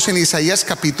lo vemos en Isaías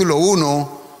capítulo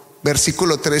 1,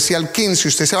 versículo 13 al 15.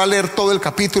 Usted se va a leer todo el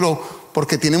capítulo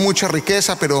porque tiene mucha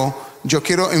riqueza, pero yo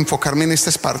quiero enfocarme en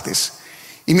estas partes.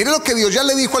 Y mire lo que Dios ya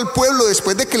le dijo al pueblo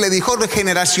después de que le dijo: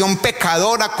 generación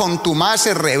pecadora,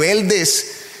 contumaces,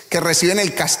 rebeldes, que reciben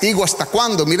el castigo. ¿Hasta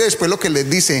cuándo? Mire después lo que les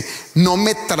dice: no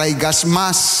me traigas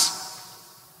más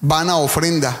vana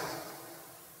ofrenda.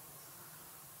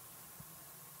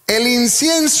 El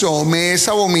incienso me es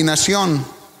abominación,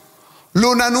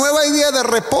 luna nueva y día de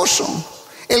reposo,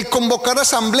 el convocar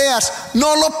asambleas,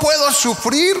 no lo puedo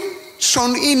sufrir,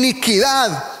 son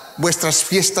iniquidad vuestras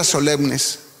fiestas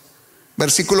solemnes.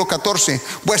 Versículo 14: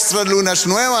 vuestras lunas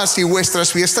nuevas y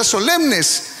vuestras fiestas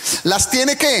solemnes las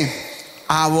tiene ¿qué?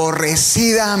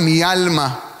 Aborrecida mi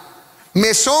alma,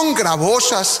 me son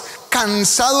gravosas,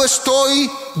 cansado estoy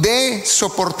de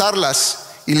soportarlas.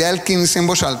 Y lea el 15 en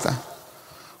voz alta: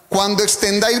 cuando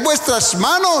extendáis vuestras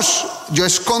manos, yo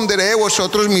esconderé de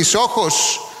vosotros mis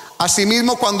ojos.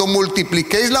 Asimismo, cuando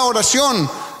multipliquéis la oración,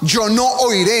 yo no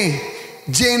oiré.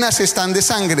 Llenas están de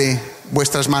sangre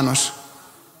vuestras manos.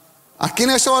 ¿A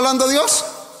quién estaba hablando Dios?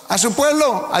 A su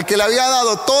pueblo, al que le había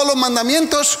dado todos los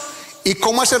mandamientos y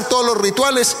cómo hacer todos los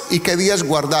rituales y qué días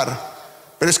guardar.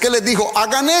 Pero es que les dijo: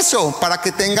 hagan eso para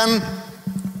que tengan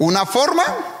una forma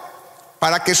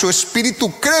para que su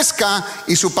espíritu crezca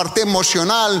y su parte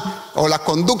emocional o la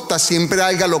conducta siempre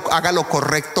haga lo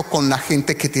correcto con la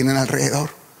gente que tienen alrededor.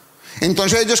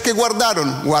 Entonces ellos, ¿qué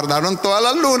guardaron? Guardaron todas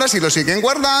las lunas y lo siguen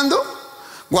guardando.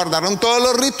 Guardaron todos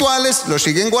los rituales, lo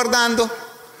siguen guardando.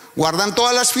 Guardan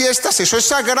todas las fiestas, eso es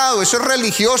sagrado, eso es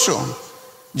religioso.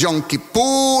 Yom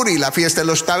Kippur y la fiesta de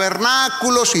los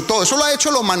tabernáculos y todo, eso lo ha hecho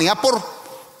la humanidad por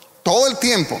todo el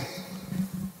tiempo.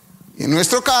 Y en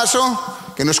nuestro caso,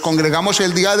 que nos congregamos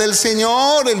el día del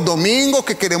Señor, el domingo,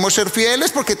 que queremos ser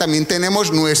fieles, porque también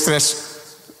tenemos nuestras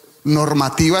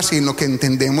normativas y en lo que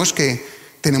entendemos que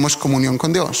tenemos comunión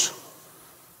con Dios.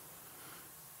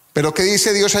 Pero ¿qué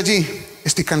dice Dios allí?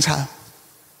 Estoy cansado.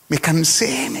 Me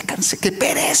cansé, qué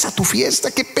pereza tu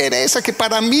fiesta, qué pereza, que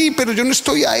para mí, pero yo no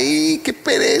estoy ahí, qué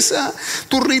pereza.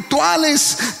 Tus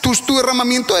rituales, tu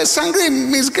derramamiento de sangre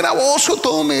me es gravoso,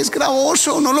 todo me es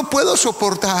gravoso, no lo puedo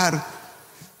soportar.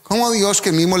 ¿Cómo Dios,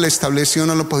 que mismo le estableció,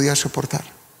 no lo podía soportar?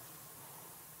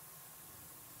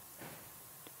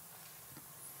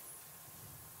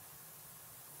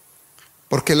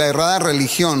 Porque la errada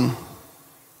religión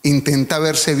intenta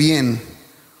verse bien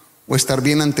o estar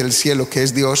bien ante el cielo, que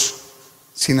es Dios,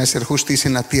 sin hacer justicia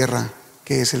en la tierra,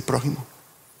 que es el prójimo.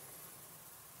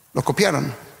 Lo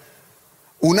copiaron.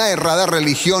 Una errada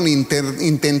religión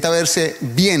intenta verse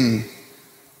bien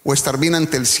o estar bien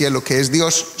ante el cielo, que es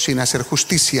Dios, sin hacer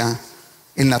justicia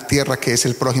en la tierra, que es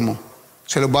el prójimo.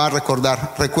 Se los voy a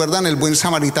recordar. ¿Recuerdan el buen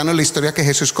samaritano, la historia que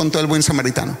Jesús contó del buen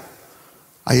samaritano?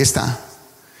 Ahí está.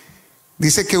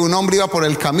 Dice que un hombre iba por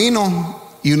el camino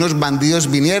y unos bandidos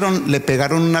vinieron, le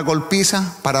pegaron una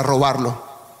golpiza para robarlo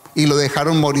y lo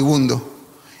dejaron moribundo.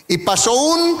 Y pasó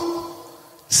un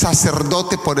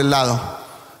sacerdote por el lado.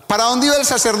 ¿Para dónde iba el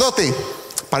sacerdote?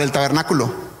 Para el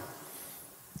tabernáculo.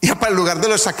 Iba para el lugar de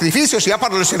los sacrificios, iba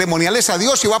para los ceremoniales a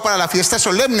Dios, iba para la fiesta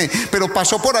solemne. Pero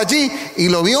pasó por allí y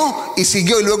lo vio y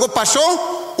siguió. Y luego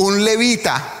pasó un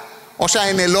levita. O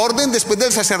sea, en el orden, después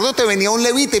del sacerdote venía un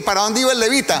levita. ¿Y para dónde iba el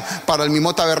levita? Para el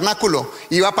mismo tabernáculo.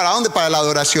 ¿Iba para dónde? Para la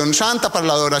adoración santa, para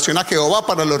la adoración a Jehová,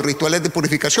 para los rituales de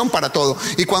purificación, para todo.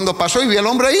 Y cuando pasó y vio al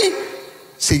hombre ahí,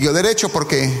 siguió derecho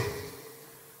porque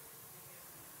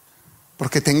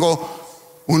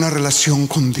tengo una relación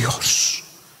con Dios.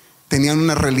 Tenían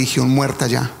una religión muerta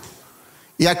ya.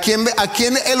 ¿Y a quién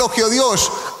elogió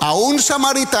Dios? A un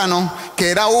samaritano, que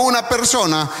era una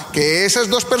persona que esas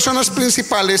dos personas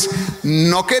principales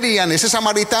no querían. Ese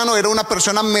samaritano era una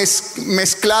persona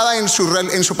mezclada en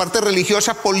su parte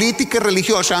religiosa, política y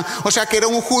religiosa. O sea que era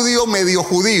un judío medio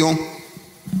judío,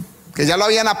 que ya lo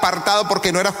habían apartado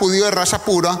porque no era judío de raza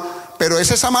pura. Pero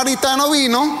ese samaritano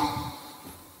vino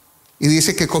y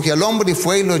dice que cogió al hombre y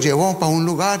fue y lo llevó para un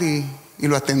lugar y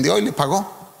lo atendió y le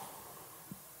pagó.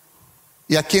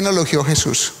 ¿Y a quién elogió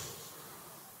Jesús?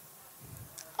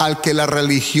 Al que la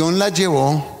religión la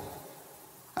llevó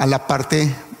a la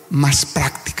parte más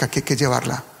práctica que hay que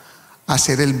llevarla, a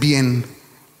hacer el bien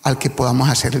al que podamos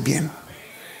hacer el bien.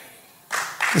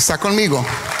 ¿Está conmigo?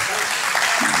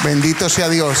 Bendito sea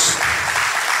Dios.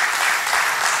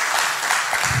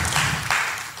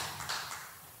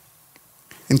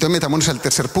 Entonces metámonos al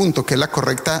tercer punto, que es la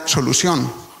correcta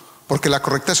solución. Porque la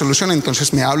correcta solución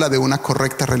entonces me habla de una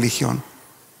correcta religión.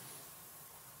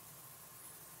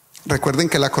 Recuerden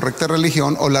que la correcta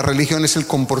religión o la religión es el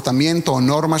comportamiento o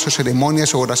normas o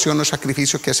ceremonias o oración o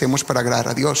sacrificio que hacemos para agradar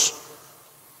a Dios.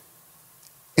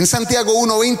 En Santiago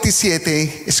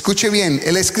 1:27, escuche bien,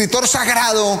 el escritor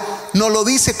sagrado nos lo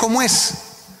dice cómo es.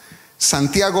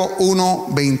 Santiago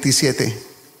 1:27.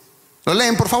 ¿Lo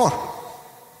leen, por favor?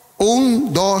 1,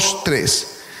 2, 3.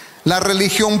 La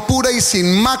religión pura y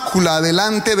sin mácula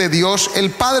delante de Dios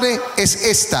el Padre es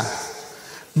esta: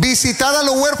 visitar a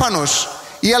los huérfanos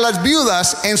y a las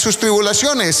viudas en sus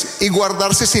tribulaciones y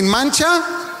guardarse sin mancha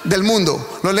del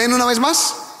mundo. ¿Lo leen una vez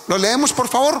más? ¿Lo leemos, por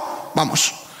favor?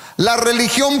 Vamos. La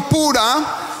religión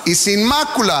pura y sin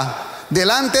mácula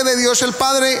delante de Dios el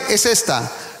Padre es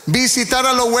esta: visitar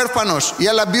a los huérfanos y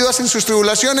a las viudas en sus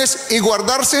tribulaciones y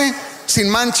guardarse sin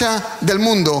mancha del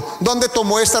mundo. ¿Dónde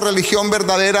tomó esta religión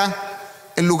verdadera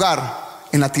el lugar?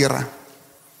 En la tierra.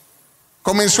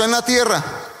 Comenzó en la tierra.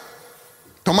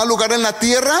 Toma lugar en la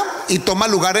tierra y toma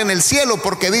lugar en el cielo,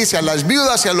 porque dice a las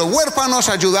viudas y a los huérfanos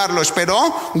ayudarlos,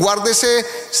 pero guárdese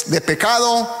de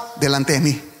pecado delante de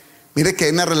mí. Mire que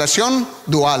hay una relación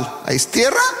dual, hay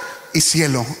tierra y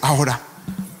cielo. Ahora,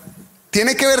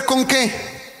 ¿tiene que ver con qué?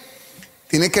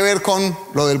 Tiene que ver con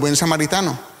lo del buen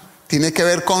samaritano, tiene que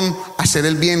ver con hacer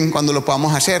el bien cuando lo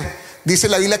podamos hacer. Dice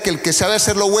la Biblia que el que sabe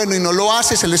hacer lo bueno y no lo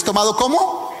hace, se le es tomado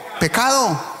como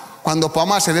pecado. Cuando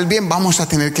podamos hacer el bien, vamos a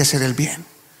tener que hacer el bien.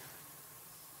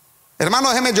 Hermano,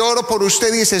 déjeme, yo oro por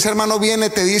usted. Dice, ese hermano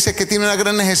viene, te dice que tiene una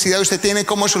gran necesidad, usted tiene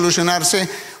cómo solucionarse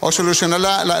o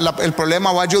solucionar el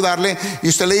problema o ayudarle, y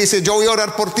usted le dice, yo voy a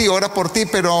orar por ti, ora por ti,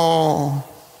 pero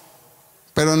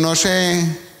no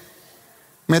se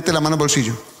mete la mano al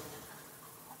bolsillo,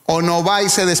 o no va y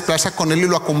se desplaza con él y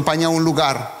lo acompaña a un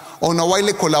lugar, o no va y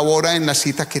le colabora en la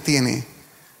cita que tiene.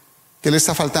 ¿Qué le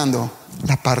está faltando?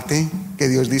 La parte que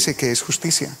Dios dice que es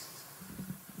justicia.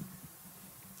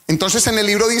 Entonces, en el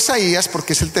libro de Isaías,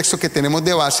 porque es el texto que tenemos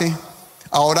de base,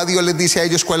 ahora Dios les dice a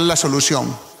ellos cuál es la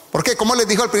solución. ¿Por qué? Como les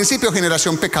dijo al principio,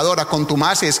 generación pecadora,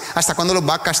 contumaces, ¿hasta cuándo los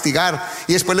va a castigar?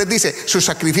 Y después les dice, sus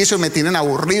sacrificios me tienen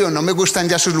aburrido, no me gustan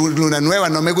ya sus lunas nuevas,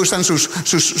 no me gustan sus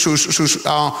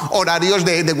horarios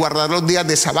de guardar los días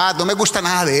de Sabbat, no me gusta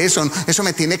nada de eso, eso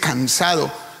me tiene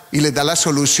cansado. Y les da la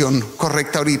solución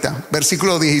correcta ahorita,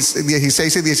 versículos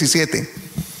 16 y 17.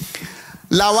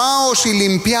 Lavaos y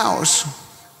limpiaos.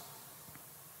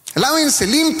 Lávense,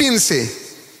 límpiense,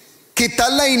 quitad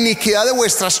la iniquidad de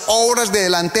vuestras obras de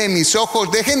delante de mis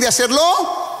ojos, dejen de hacerlo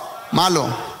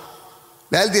malo.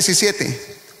 Lea el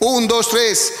 17. 1, 2,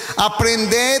 3.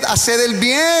 Aprended a hacer el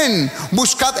bien,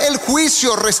 buscad el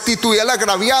juicio, restituid al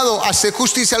agraviado, haced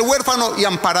justicia al huérfano y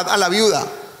amparad a la viuda.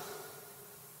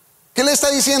 ¿Qué le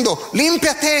está diciendo?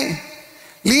 Límpiate.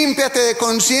 Límpiate de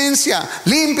conciencia,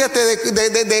 límpiate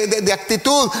de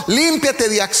actitud, límpiate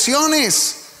de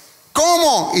acciones.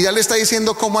 ¿Cómo? Y ya le está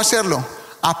diciendo cómo hacerlo.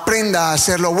 Aprenda a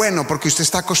hacer lo bueno, porque usted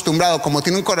está acostumbrado, como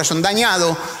tiene un corazón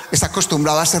dañado, está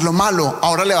acostumbrado a hacer lo malo.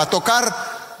 Ahora le va a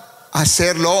tocar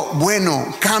hacer lo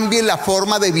bueno. Cambie la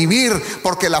forma de vivir,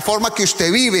 porque la forma que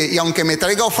usted vive, y aunque me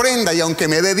traiga ofrenda, y aunque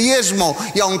me dé diezmo,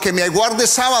 y aunque me guarde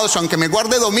sábados, aunque me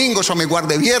guarde domingos, o me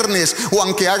guarde viernes, o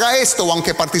aunque haga esto, o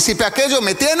aunque participe aquello,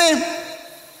 me tiene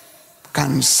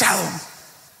cansado.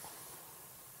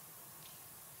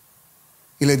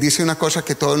 Y les dice una cosa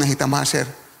que todos necesitamos hacer: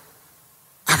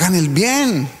 hagan el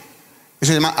bien.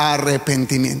 Eso se llama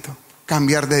arrepentimiento,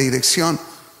 cambiar de dirección.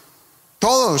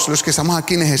 Todos los que estamos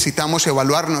aquí necesitamos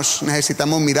evaluarnos,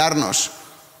 necesitamos mirarnos.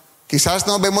 Quizás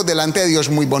nos vemos delante de Dios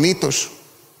muy bonitos,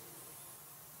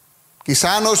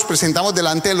 quizás nos presentamos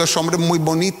delante de los hombres muy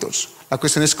bonitos. La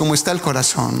cuestión es cómo está el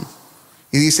corazón.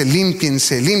 Y dice,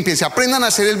 límpiense, límpiense, aprendan a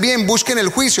hacer el bien, busquen el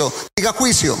juicio. Diga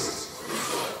juicio.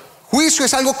 Juicio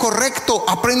es algo correcto,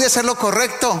 aprende a hacer lo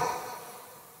correcto.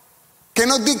 ¿Qué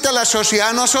nos dicta la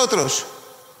sociedad a nosotros?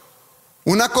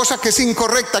 Una cosa que es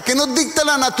incorrecta. ¿Qué nos dicta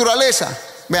la naturaleza?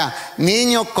 Vea,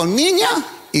 niño con niña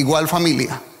igual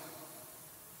familia.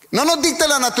 No nos dicta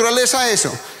la naturaleza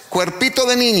eso. Cuerpito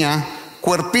de niña,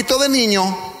 cuerpito de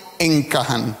niño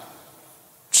encajan.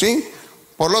 ¿Sí?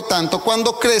 Por lo tanto,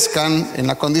 cuando crezcan en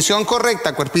la condición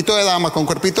correcta, cuerpito de dama con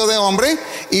cuerpito de hombre,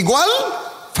 igual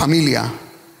familia,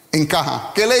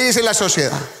 encaja. ¿Qué le dice la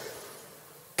sociedad?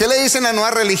 ¿Qué le dicen las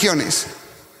nuevas religiones?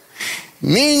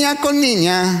 Niña con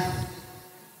niña,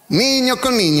 niño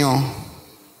con niño,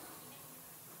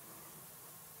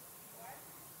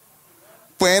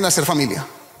 pueden hacer familia.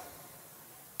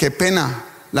 Qué pena,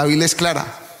 la Biblia es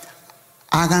clara.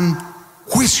 Hagan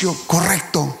juicio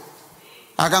correcto.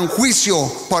 Hagan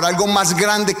juicio por algo más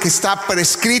grande que está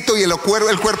prescrito, y el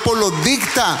cuerpo lo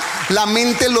dicta, la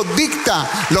mente lo dicta.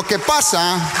 Lo que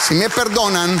pasa, si me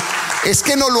perdonan, es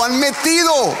que nos lo han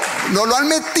metido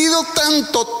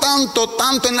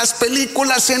tanto en las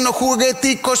películas, en los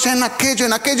jugueticos, en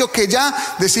aquello que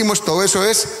ya decimos todo eso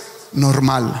es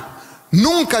normal.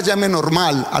 Nunca llame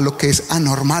normal a lo que es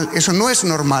anormal. Eso no es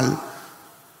normal.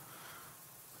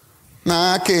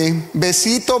 Nada que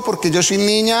besito porque yo soy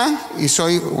niña y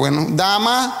soy,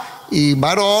 dama y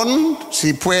varón,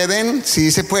 si pueden,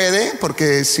 sí se puede,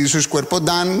 porque si sus cuerpos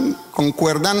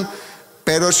concuerdan,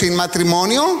 pero sin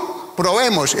matrimonio,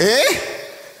 probemos,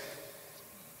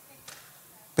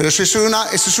 Pero eso es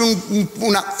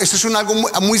algo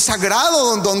muy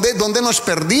sagrado, donde nos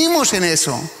perdimos en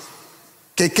eso,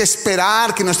 que hay que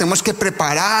esperar, que nos tenemos que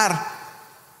preparar.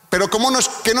 Pero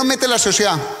 ¿qué nos mete la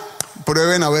sociedad?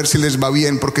 Prueben a ver si les va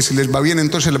bien, porque si les va bien,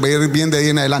 entonces les va a ir bien de ahí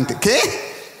en adelante. ¿Qué?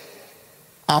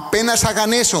 Apenas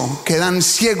hagan eso, quedan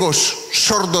ciegos,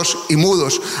 sordos y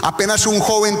mudos. Apenas un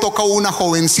joven toca a una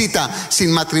jovencita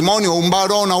sin matrimonio, un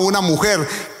varón o una mujer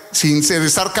sin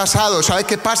estar casado, ¿sabe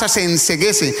qué pasa? Se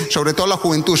enceguece, sobre todo la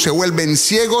juventud, se vuelven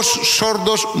ciegos,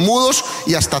 sordos, mudos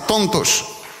y hasta tontos.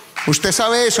 ¿Usted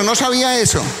sabe eso? ¿No sabía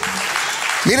eso?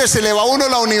 Mire, se le va uno a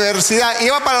la universidad.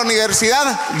 ¿Iba para la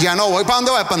universidad? Ya no voy. ¿Para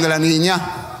dónde va? Para donde la niña.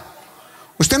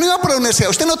 Usted no iba para la universidad,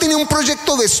 usted no tenía un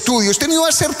proyecto de estudio, usted no iba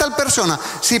a ser tal persona.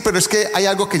 Sí, pero es que hay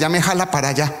algo que ya me jala para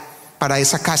allá, para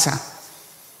esa casa.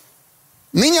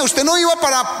 Niña, usted no iba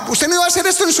a hacer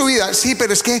esto en su vida. Sí,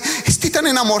 pero es que estoy tan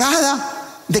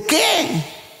enamorada. ¿De qué?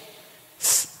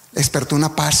 Despertó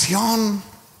una pasión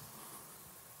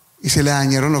y se le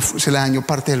dañó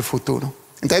parte del futuro.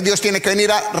 Entonces Dios tiene que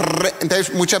venir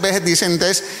entonces muchas veces dicen,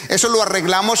 entonces eso lo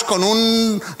arreglamos con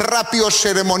un rápido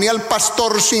ceremonial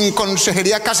pastor sin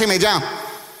consejería, cáseme ya.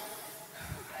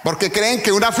 Porque creen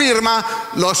que una firma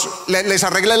les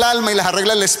arregla el alma y les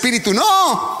arregla el espíritu.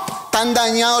 No, están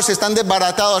dañados, están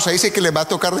desbaratados. Ahí sí que les va a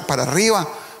tocar de para arriba.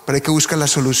 Pero hay que buscar la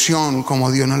solución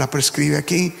como Dios nos la prescribe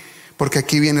aquí, porque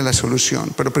aquí viene la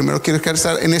solución. Pero primero quiero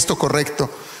estar en esto correcto.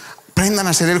 Aprendan a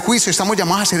hacer el juicio. Estamos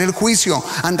llamados a hacer el juicio,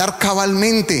 a andar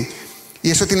cabalmente. Y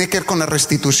eso tiene que ver con la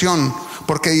restitución,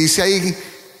 porque dice ahí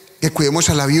que cuidemos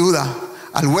a la viuda,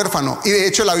 al huérfano. Y de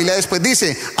hecho la Biblia después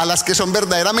dice a las que son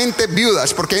verdaderamente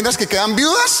viudas, porque hay unas que quedan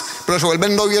viudas pero se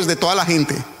vuelven novias de toda la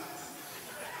gente.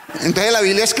 Entonces la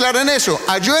Biblia es clara en eso.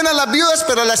 Ayuden a las viudas,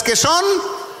 pero a las que son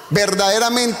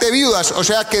verdaderamente viudas, o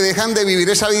sea, que dejan de vivir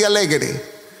esa vida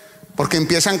alegre, porque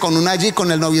empiezan con una allí,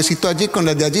 con el noviecito allí, con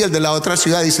el de allí, el de la otra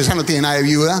ciudad. Dice, esa no tiene nada de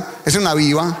viuda, es una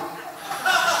viva.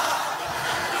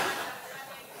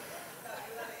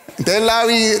 Entonces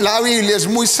la Biblia es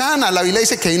muy sana. La Biblia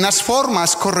dice que hay unas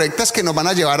formas correctas que nos van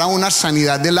a llevar a una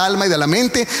sanidad del alma y de la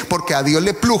mente, porque a Dios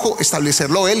le plujo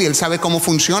establecerlo Él, y Él sabe cómo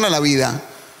funciona la vida.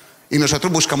 Y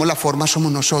nosotros buscamos la forma, somos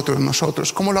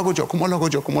nosotros. ¿Cómo lo hago yo? ¿Cómo lo hago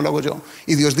yo? ¿Cómo lo hago yo?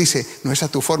 Y Dios dice, no es a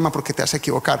tu forma porque te vas a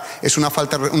equivocar. Es una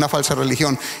falsa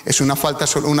religión, es una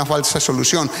falsa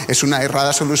solución, es una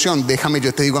errada solución. Déjame,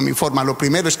 yo te digo a mi forma. Lo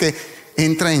primero es que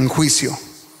entra en juicio.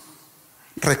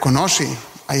 Reconoce,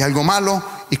 hay algo malo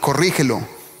y corrígelo.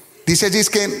 Dice allí es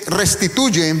que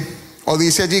restituye, o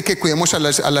dice allí que cuidemos a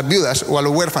las viudas o a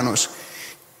los huérfanos.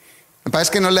 Me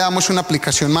parece que no le damos una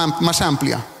aplicación más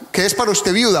amplia. ¿Qué es para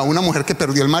usted viuda? Una mujer que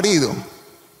perdió el marido,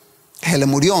 que se le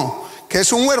murió. ¿Qué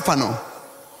es un huérfano?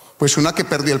 Pues una que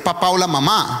perdió el papá o la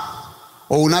mamá.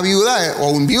 O una viuda o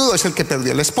un viudo es el que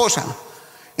perdió la esposa.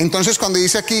 Entonces cuando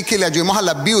dice aquí que le ayudemos a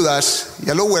las viudas y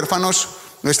a los huérfanos,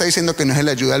 no está diciendo que no se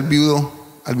le ayuda al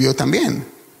viudo también.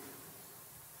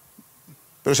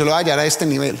 Pero se lo va a hallar a este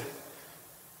nivel.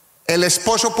 El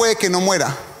esposo puede que no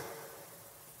muera.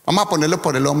 Vamos a ponerlo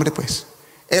por el hombre, pues.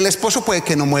 El esposo puede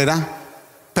que no muera,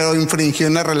 pero infringió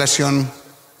en la relación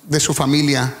de su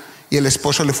familia y el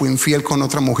esposo le fue infiel con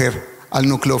otra mujer al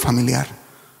núcleo familiar.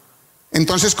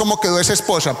 Entonces, ¿cómo quedó esa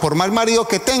esposa? Por más marido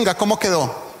que tenga, ¿cómo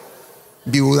quedó?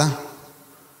 Viuda.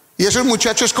 ¿Y esos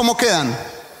muchachos cómo quedan?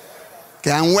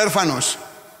 Quedan huérfanos.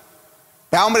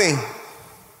 Vea, hombre,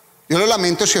 yo lo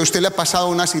lamento si a usted le ha pasado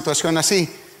una situación así,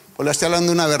 pues le estoy hablando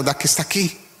de una verdad que está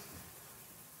aquí.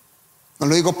 No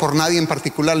lo digo por nadie en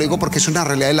particular, lo digo porque es una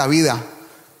realidad de la vida.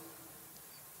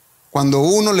 Cuando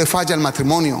uno le falla al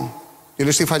matrimonio, yo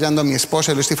le estoy fallando a mi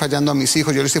esposa, yo le estoy fallando a mis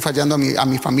hijos, yo le estoy fallando a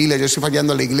mi familia, yo le estoy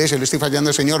fallando a la iglesia, yo le estoy fallando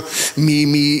al Señor.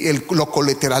 Lo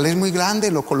colateral es muy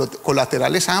grande, lo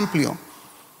colateral es amplio.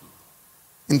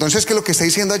 Entonces, ¿qué es lo que está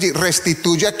diciendo allí?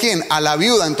 Restituye a quién, a la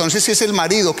viuda. Entonces, si es el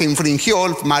marido que infringió,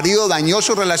 el marido dañó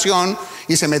su relación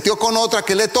y se metió con otra,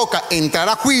 ¿qué le toca? Entrar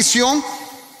a juicio,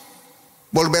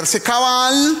 volverse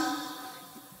cabal,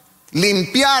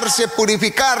 limpiarse,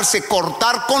 purificarse,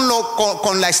 cortar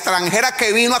con la extranjera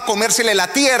que vino a comérsele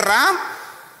la tierra,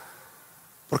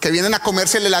 porque vienen a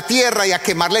comérsele la tierra y a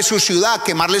quemarle su ciudad, a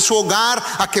quemarle su hogar,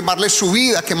 a quemarle su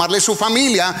vida, a quemarle su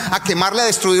familia, a quemarle, a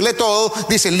destruirle todo.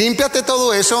 Dice, límpiate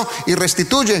todo eso y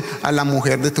restituye a la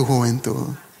mujer de tu juventud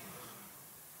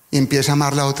y empieza a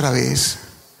amarla otra vez.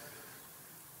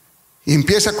 Y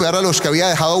empieza a cuidar a los que había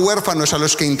dejado huérfanos, a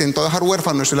los que intentó dejar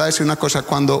huérfanos. Yo le voy a decir una cosa,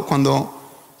 cuando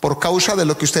por causa de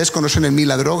lo que ustedes conocen en mí,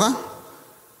 la droga,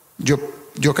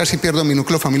 yo casi pierdo mi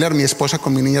núcleo familiar, mi esposa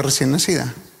con mi niña recién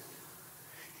nacida.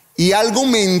 Y algo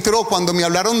me entró cuando me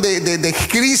hablaron de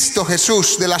Cristo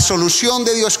Jesús, de la solución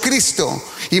de Dios Cristo.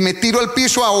 Y me tiro al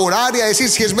piso a orar y a decir,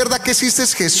 si es verdad que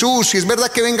existes Jesús, si es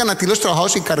verdad que vengan a ti los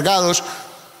trabajados y cargados,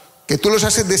 que tú los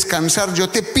haces descansar, yo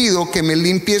te pido que me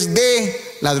limpies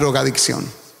de la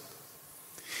drogadicción.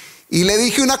 Y le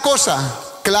dije una cosa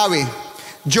clave: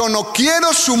 yo no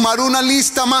quiero sumar una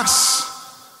lista más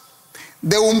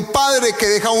de un padre que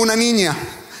deja a una niña.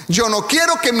 Yo no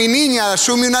quiero que mi niña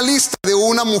asume una lista de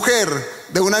una mujer,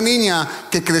 de una niña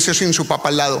que creció sin su papá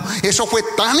al lado. Eso fue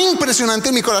tan impresionante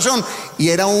en mi corazón. Y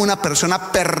era una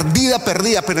persona perdida,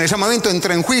 pero en ese momento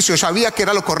entré en juicio, sabía que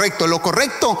era lo correcto. Lo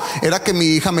correcto era que mi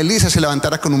hija Melissa se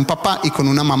levantara con un papá y con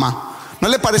una mamá. ¿No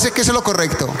le parece que eso es lo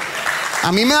correcto?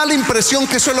 A mí me da la impresión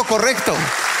que eso es lo correcto.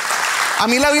 A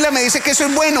mí la Biblia me dice que eso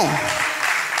es bueno.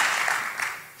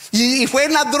 Y fue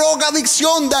en la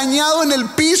drogadicción, dañado en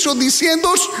el piso,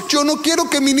 diciendo, yo no quiero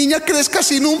que mi niña crezca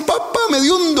sin un papá. Me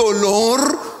dio un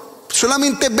dolor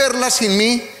solamente verla sin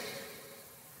mí.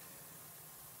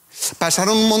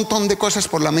 Pasaron un montón de cosas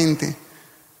por la mente.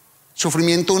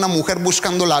 Sufrimiento de una mujer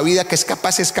buscando la vida, que es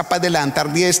capaz de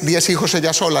levantar 10 hijos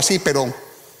ella sola, sí, pero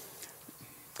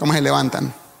 ¿cómo se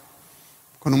levantan?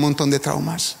 Con un montón de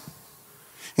traumas.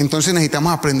 Entonces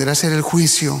necesitamos aprender a hacer el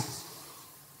juicio.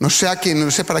 No sé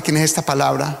para quién es esta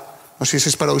palabra. No sé si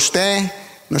es para usted,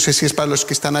 no sé si es para los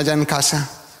que están allá en casa.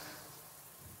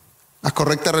 La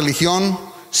correcta religión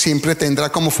siempre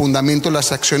tendrá como fundamento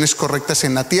las acciones correctas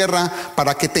en la tierra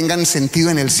para que tengan sentido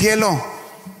en el cielo.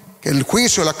 El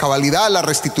juicio, la cabalidad, la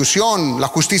restitución, la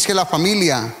justicia de la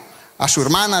familia, a su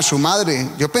hermana, a su madre.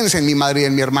 Yo pensé en mi madre y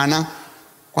en mi hermana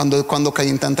cuando caí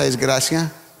en tanta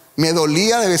desgracia. Me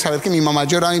dolía de saber que mi mamá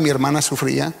lloraba y mi hermana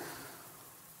sufría.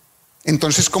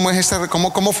 Entonces,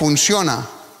 ¿cómo funciona?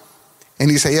 En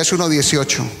Isaías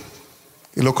 1:18,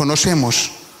 y lo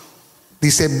conocemos,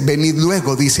 dice: venid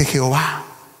luego, dice Jehová.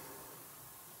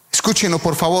 Escúchenlo,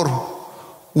 por favor.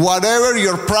 Whatever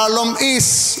your problem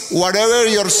is, whatever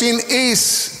your sin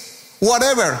is,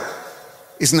 whatever,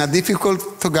 is not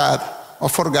difficult to God or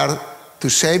for God to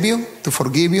save you, to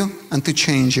forgive you, and to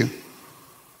change you.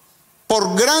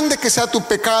 Por grande que sea tu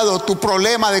pecado, tu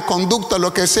problema de conducta,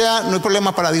 lo que sea, no hay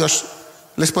problema para Dios.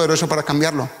 Él es poderoso para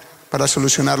cambiarlo, para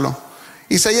solucionarlo.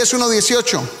 Isaías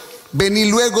 1:18, venid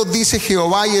luego, dice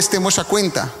Jehová, y estemos a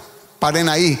cuenta. Paren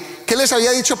ahí. ¿Qué les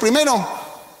había dicho primero?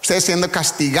 Ustedes siendo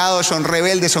castigados, son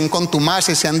rebeldes, son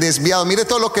contumaces, se han desviado. Mire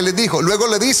todo lo que les dijo. Luego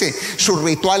le dice: sus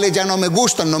rituales ya no me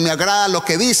gustan, no me agrada lo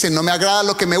que dicen, no me agrada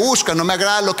lo que me buscan, no me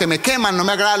agrada lo que me queman, no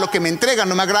me agrada lo que me entregan,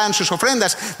 no me agradan sus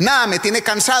ofrendas. Nada, me tiene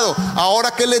cansado.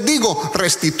 Ahora, ¿qué les digo?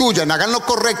 Restituyan, hagan lo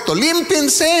correcto,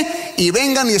 límpiense y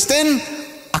vengan y estén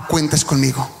a cuentas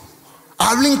conmigo.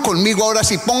 Hablen conmigo ahora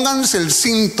sí, pónganse el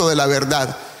cinto de la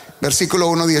verdad. Versículo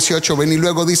 1:18, ven y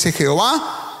luego dice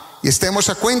Jehová, y estemos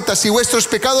a cuenta. Si vuestros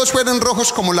pecados fueren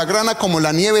rojos como la grana, como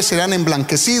la nieve, serán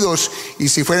emblanquecidos, y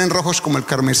si fueren rojos como el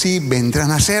carmesí,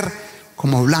 vendrán a ser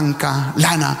como blanca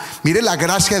lana. Mire la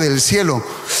gracia del cielo.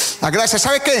 La gracia,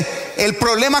 ¿sabe qué? El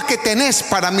problema que tenés,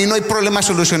 para mí no hay problema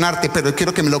solucionarte, pero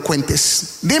quiero que me lo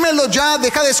cuentes. Dímelo ya,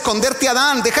 deja de esconderte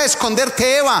Adán, deja de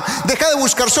esconderte Eva, deja de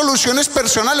buscar soluciones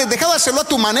personales, deja de hacerlo a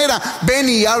tu manera. Ven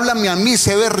y háblame a mí,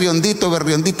 sé berriondito,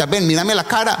 berriondita, ven, mírame la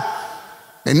cara.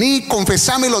 Vení,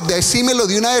 confesámelo, decímelo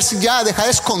de una vez ya, deja de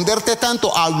esconderte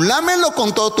tanto, háblamelo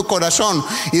con todo tu corazón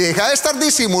y deja de estar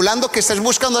disimulando que estás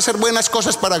buscando hacer buenas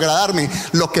cosas para agradarme.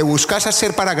 Lo que buscas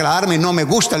hacer para agradarme no me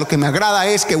gusta, lo que me agrada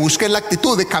es que busques la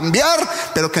actitud de cambiar,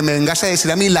 pero que me vengas a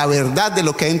decir a mí la verdad de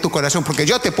lo que hay en tu corazón, porque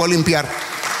yo te puedo limpiar,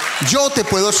 yo te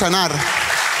puedo sanar.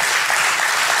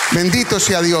 Bendito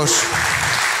sea Dios.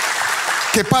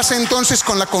 ¿Qué pasa entonces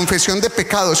con la confesión de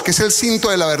pecados, que es el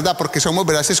cinto de la verdad? Porque somos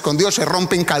veraces con Dios, se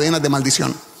rompen cadenas de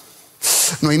maldición.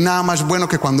 No hay nada más bueno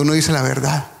que cuando uno dice la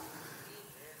verdad.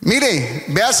 Mire,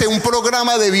 véase un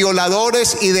programa de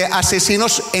violadores y de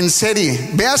asesinos en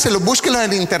serie. Véaselo, búsquelo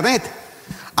en internet.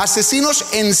 Asesinos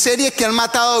en serie que han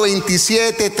matado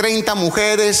 27, 30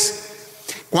 mujeres.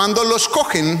 Cuando los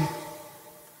cogen,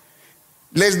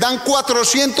 les dan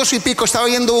 400 y pico, estaba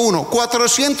viendo uno,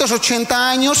 480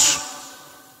 años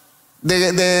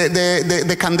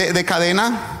de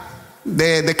cadena,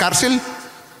 de cárcel,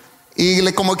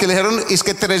 y como que le dijeron, es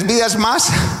que 3 vidas más,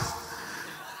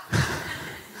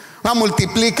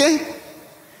 multiplique.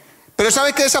 Pero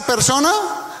 ¿sabe que esa persona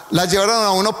la llevaron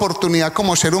a una oportunidad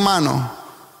como ser humano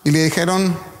y le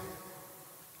dijeron: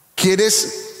 ¿quieres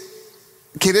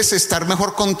estar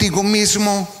mejor contigo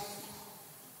mismo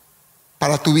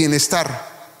para tu bienestar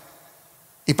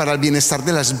y para el bienestar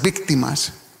de las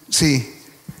víctimas? Sí.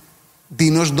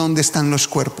 Dinos dónde están los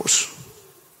cuerpos.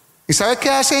 ¿Y sabe qué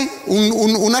hace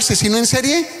un asesino en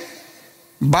serie?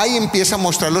 Va y empieza a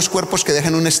mostrar los cuerpos que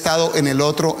dejan en un estado, en el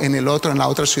otro, en la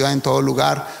otra ciudad, en todo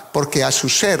lugar, porque a su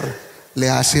ser le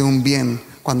hace un bien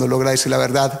cuando logra decir la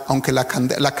verdad, aunque la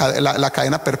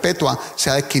cadena perpetua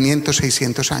sea de 500,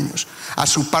 600 años. A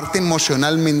su parte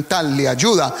emocional, mental le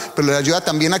ayuda, pero le ayuda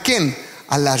también ¿a quién?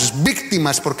 A las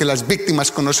víctimas, porque las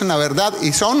víctimas conocen la verdad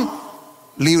y son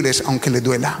libres aunque les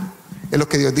duela. Es lo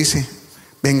que Dios dice: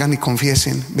 vengan y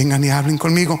confiesen, vengan y hablen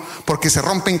conmigo, porque se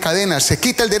rompen cadenas, se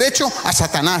quita el derecho a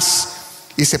Satanás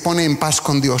y se pone en paz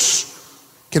con Dios.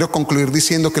 Quiero concluir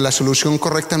diciendo que la solución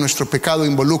correcta a nuestro pecado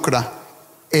involucra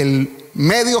el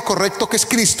medio correcto, que es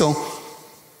Cristo,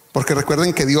 porque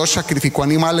recuerden que Dios sacrificó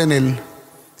animal en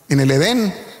el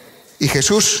Edén, y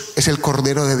Jesús es el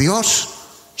Cordero de Dios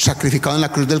sacrificado en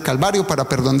la cruz del Calvario para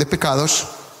perdón de pecados.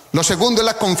 Lo segundo es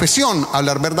la confesión,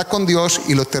 hablar verdad con Dios.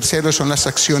 Y lo tercero son las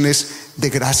acciones de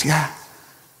gracia,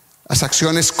 las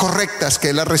acciones correctas, que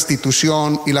es la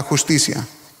restitución y la justicia.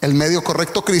 El medio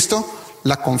correcto, Cristo,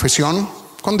 la confesión,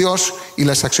 con Dios y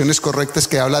las acciones correctas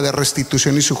que habla de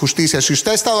restitución y su justicia. Si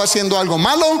usted ha estado haciendo algo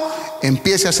malo,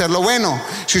 empiece a hacer lo bueno.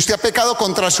 Si usted ha pecado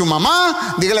contra su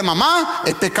mamá, dígale: mamá,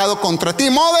 he pecado contra ti.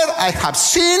 Mother, I have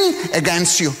sinned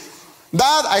against you.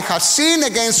 Dad, I have sinned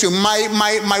against you.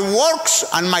 My works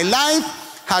and my life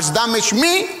has damaged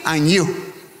me and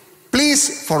you.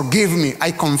 Please forgive me.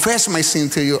 I confess my sin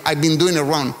to you. I've been doing it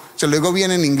wrong. Se lo digo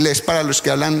bien en inglés para los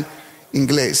que hablan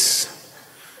inglés.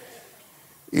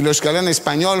 Y los que hablan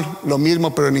español, lo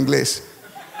mismo, pero en inglés.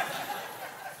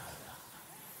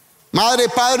 Madre,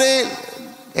 padre,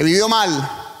 he vivido mal,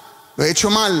 lo he hecho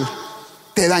mal,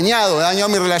 te he dañado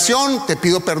mi relación, te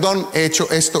pido perdón, he hecho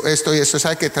esto y esto.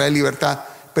 Sabe que trae libertad,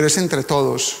 pero es entre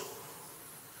todos.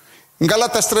 En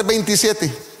Gálatas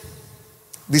 3:27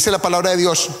 dice la palabra de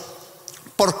Dios: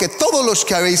 porque todos los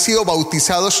que habéis sido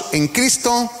bautizados en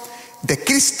Cristo, de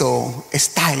Cristo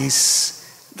estáis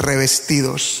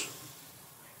revestidos.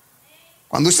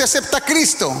 Cuando usted acepta a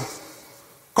Cristo,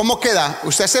 ¿cómo queda?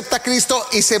 Usted acepta a Cristo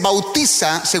y se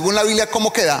bautiza, según la Biblia,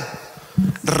 ¿cómo queda?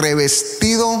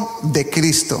 Revestido de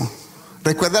Cristo.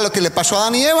 ¿Recuerda lo que le pasó a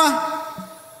Adán y Eva?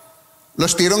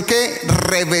 Los tuvieron que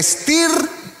revestir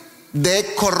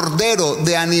de cordero,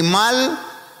 de animal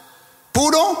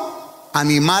puro,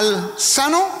 animal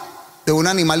sano, de un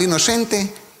animal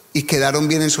inocente, y quedaron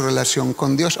bien en su relación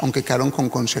con Dios, aunque quedaron con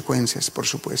consecuencias, por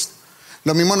supuesto.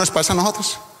 Lo mismo nos pasa a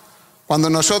nosotros. Cuando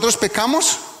nosotros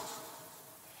pecamos,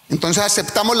 entonces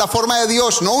aceptamos la forma de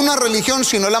Dios, no una religión,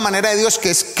 sino la manera de Dios,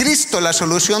 que es Cristo, la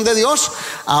solución de Dios.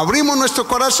 Abrimos nuestro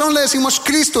corazón, le decimos: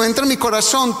 Cristo, entra en mi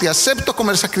corazón, te acepto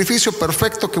como el sacrificio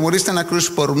perfecto que moriste en la cruz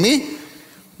por mí.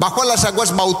 Bajo a las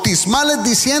aguas bautismales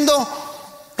diciendo: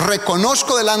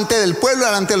 reconozco delante del pueblo,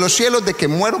 delante de los cielos, de que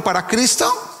muero para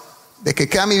Cristo, de que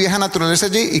queda mi vieja naturaleza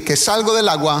allí y que salgo del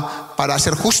agua para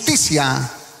hacer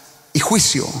justicia y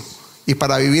juicio y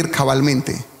para vivir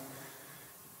cabalmente.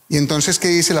 Y entonces, ¿qué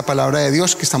dice la palabra de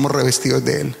Dios? Que estamos revestidos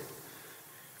de Él.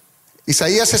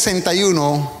 Isaías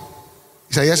 61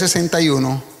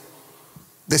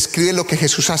 describe lo que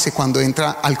Jesús hace cuando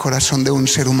entra al corazón de un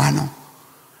ser humano.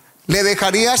 ¿Le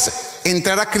dejarías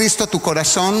entrar a Cristo a tu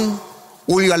corazón?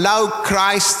 Will you allow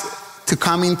Christ to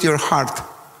come into your heart?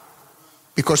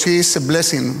 Because He is a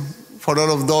blessing for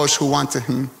all of those who want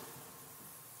Him.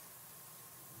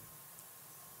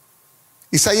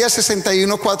 Isaías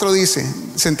 61:4 dice,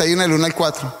 61 del 1 al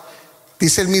 4,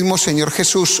 dice el mismo Señor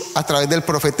Jesús a través del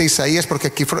profeta Isaías, porque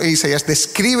aquí Isaías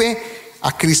describe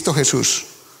a Cristo Jesús.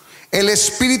 El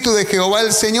Espíritu de Jehová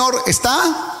el Señor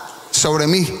está sobre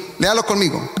mí. Léalo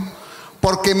conmigo.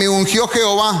 Porque me ungió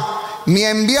Jehová, me ha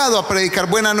enviado a predicar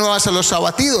buenas nuevas a los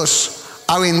abatidos,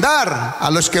 a vendar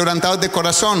a los quebrantados de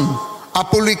corazón, a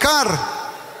publicar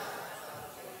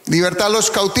libertad a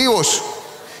los cautivos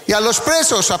y a los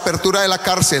presos, apertura de la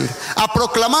cárcel, a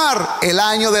proclamar el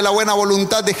año de la buena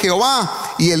voluntad de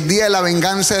Jehová y el día de la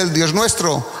venganza del Dios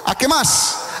nuestro. ¿A qué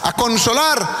más? A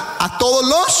consolar a todos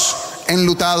los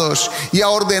enlutados y a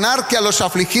ordenar que a los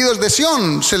afligidos de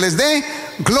Sión se les dé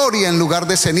gloria en lugar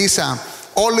de ceniza,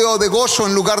 óleo de gozo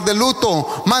en lugar de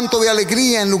luto, manto de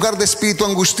alegría en lugar de espíritu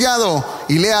angustiado.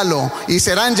 Y léalo: y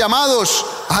serán llamados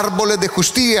árboles de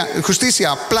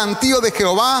justicia, plantío de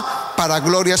Jehová para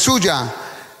gloria suya.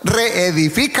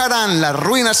 Reedificarán las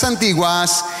ruinas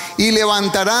antiguas y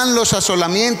levantarán los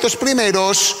asolamientos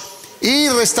primeros y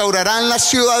restaurarán las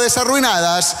ciudades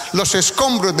arruinadas, los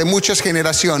escombros de muchas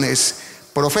generaciones.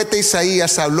 Profeta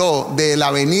Isaías habló de la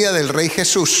venida del Rey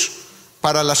Jesús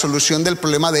para la solución del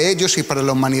problema de ellos y para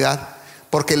la humanidad,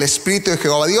 porque el Espíritu de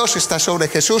Jehová Dios está sobre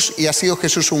Jesús y ha sido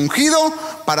Jesús ungido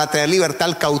para traer libertad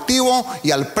al cautivo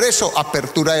y al preso,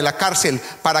 apertura de la cárcel,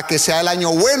 para que sea el año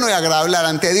bueno y agradable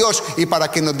ante Dios y para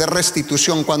que nos dé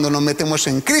restitución. Cuando nos metemos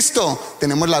en Cristo,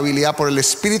 tenemos la habilidad por el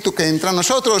Espíritu que entra a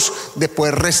nosotros de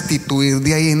poder restituir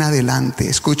de ahí en adelante.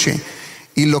 Escuche,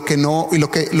 y lo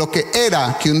que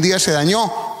era que un día se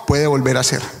dañó puede volver a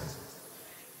ser.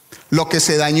 Lo que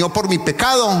se dañó por mi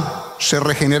pecado se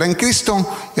regenera en Cristo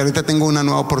y ahorita tengo una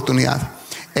nueva oportunidad.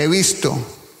 He visto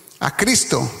a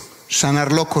Cristo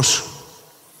sanar locos.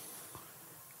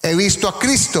 He visto a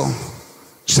Cristo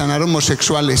sanar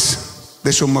homosexuales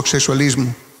de su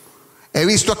homosexualismo. He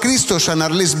visto a Cristo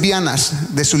sanar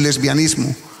lesbianas de su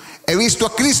lesbianismo. He visto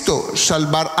a Cristo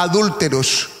salvar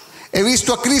adúlteros. He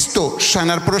visto a Cristo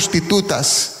sanar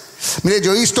prostitutas. Mire,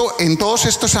 yo he visto en todos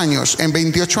estos años, en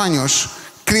 28 años,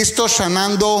 Cristo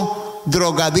sanando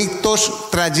drogadictos,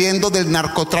 trayendo del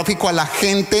narcotráfico a la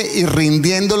gente y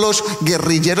rindiéndolos,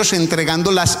 guerrilleros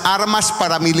entregando las armas,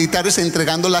 paramilitares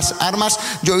entregando las armas.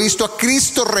 Yo he visto a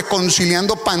Cristo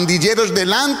reconciliando pandilleros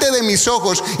delante de mis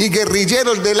ojos y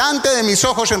guerrilleros delante de mis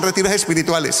ojos en retiros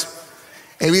espirituales.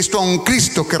 He visto a un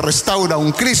Cristo que restaura,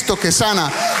 un Cristo que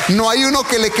sana. No hay uno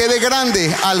que le quede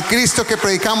grande al Cristo que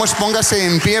predicamos. Póngase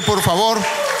en pie, por favor.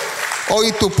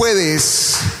 Hoy tú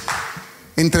puedes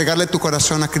entregarle tu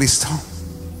corazón a Cristo.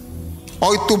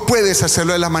 Hoy tú puedes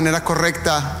hacerlo de la manera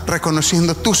correcta,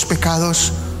 reconociendo tus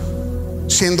pecados,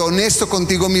 siendo honesto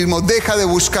contigo mismo. Deja de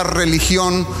buscar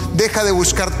religión, deja de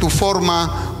buscar tu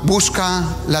forma, busca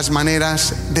las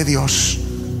maneras de Dios.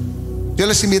 Yo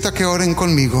les invito a que oren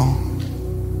conmigo.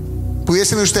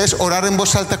 Pudiesen ustedes orar en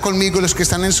voz alta conmigo, los que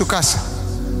están en su casa,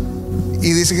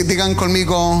 y digan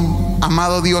conmigo: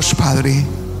 amado Dios Padre,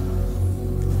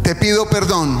 te pido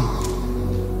perdón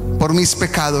por mis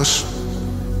pecados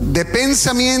de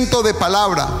pensamiento, de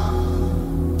palabra,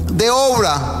 de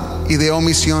obra y de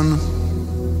omisión.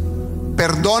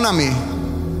 Perdóname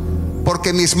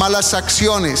porque mis malas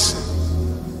acciones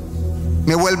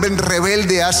me vuelven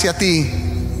rebelde hacia ti.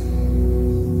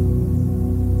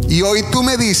 Y hoy tú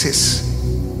me dices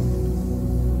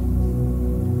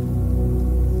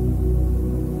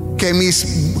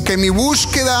que mi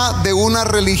búsqueda de una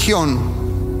religión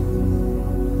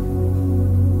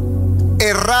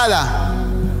errada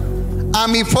a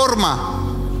mi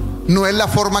forma no es la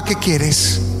forma que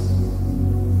quieres.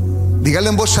 Dígale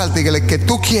en voz alta, dígale que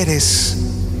tú quieres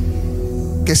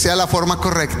que sea la forma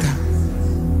correcta,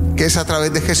 que es a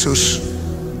través de Jesús,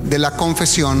 de la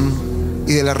confesión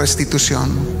y de la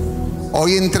restitución.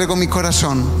 Hoy entrego mi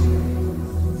corazón.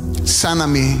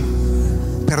 Sáname,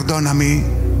 perdóname,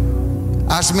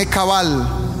 hazme cabal,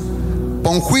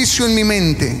 pon juicio en mi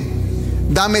mente.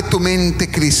 Dame tu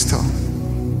mente, Cristo,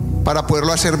 para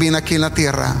poderlo hacer bien aquí en la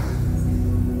tierra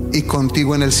y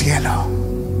contigo en el cielo.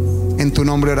 En tu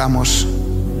nombre oramos.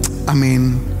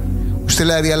 Amén. Usted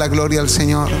le daría la gloria al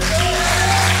Señor.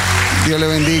 Dios le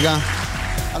bendiga.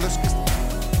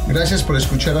 Gracias por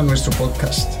escuchar a nuestro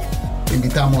podcast. Te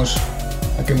invitamos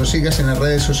a que nos sigas en las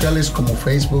redes sociales como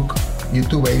Facebook,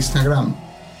 YouTube e Instagram.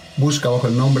 Busca bajo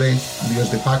el nombre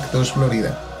Dios de Pactos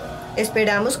Florida.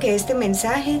 Esperamos que este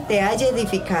mensaje te haya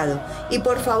edificado y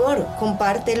por favor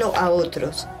compártelo a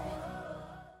otros.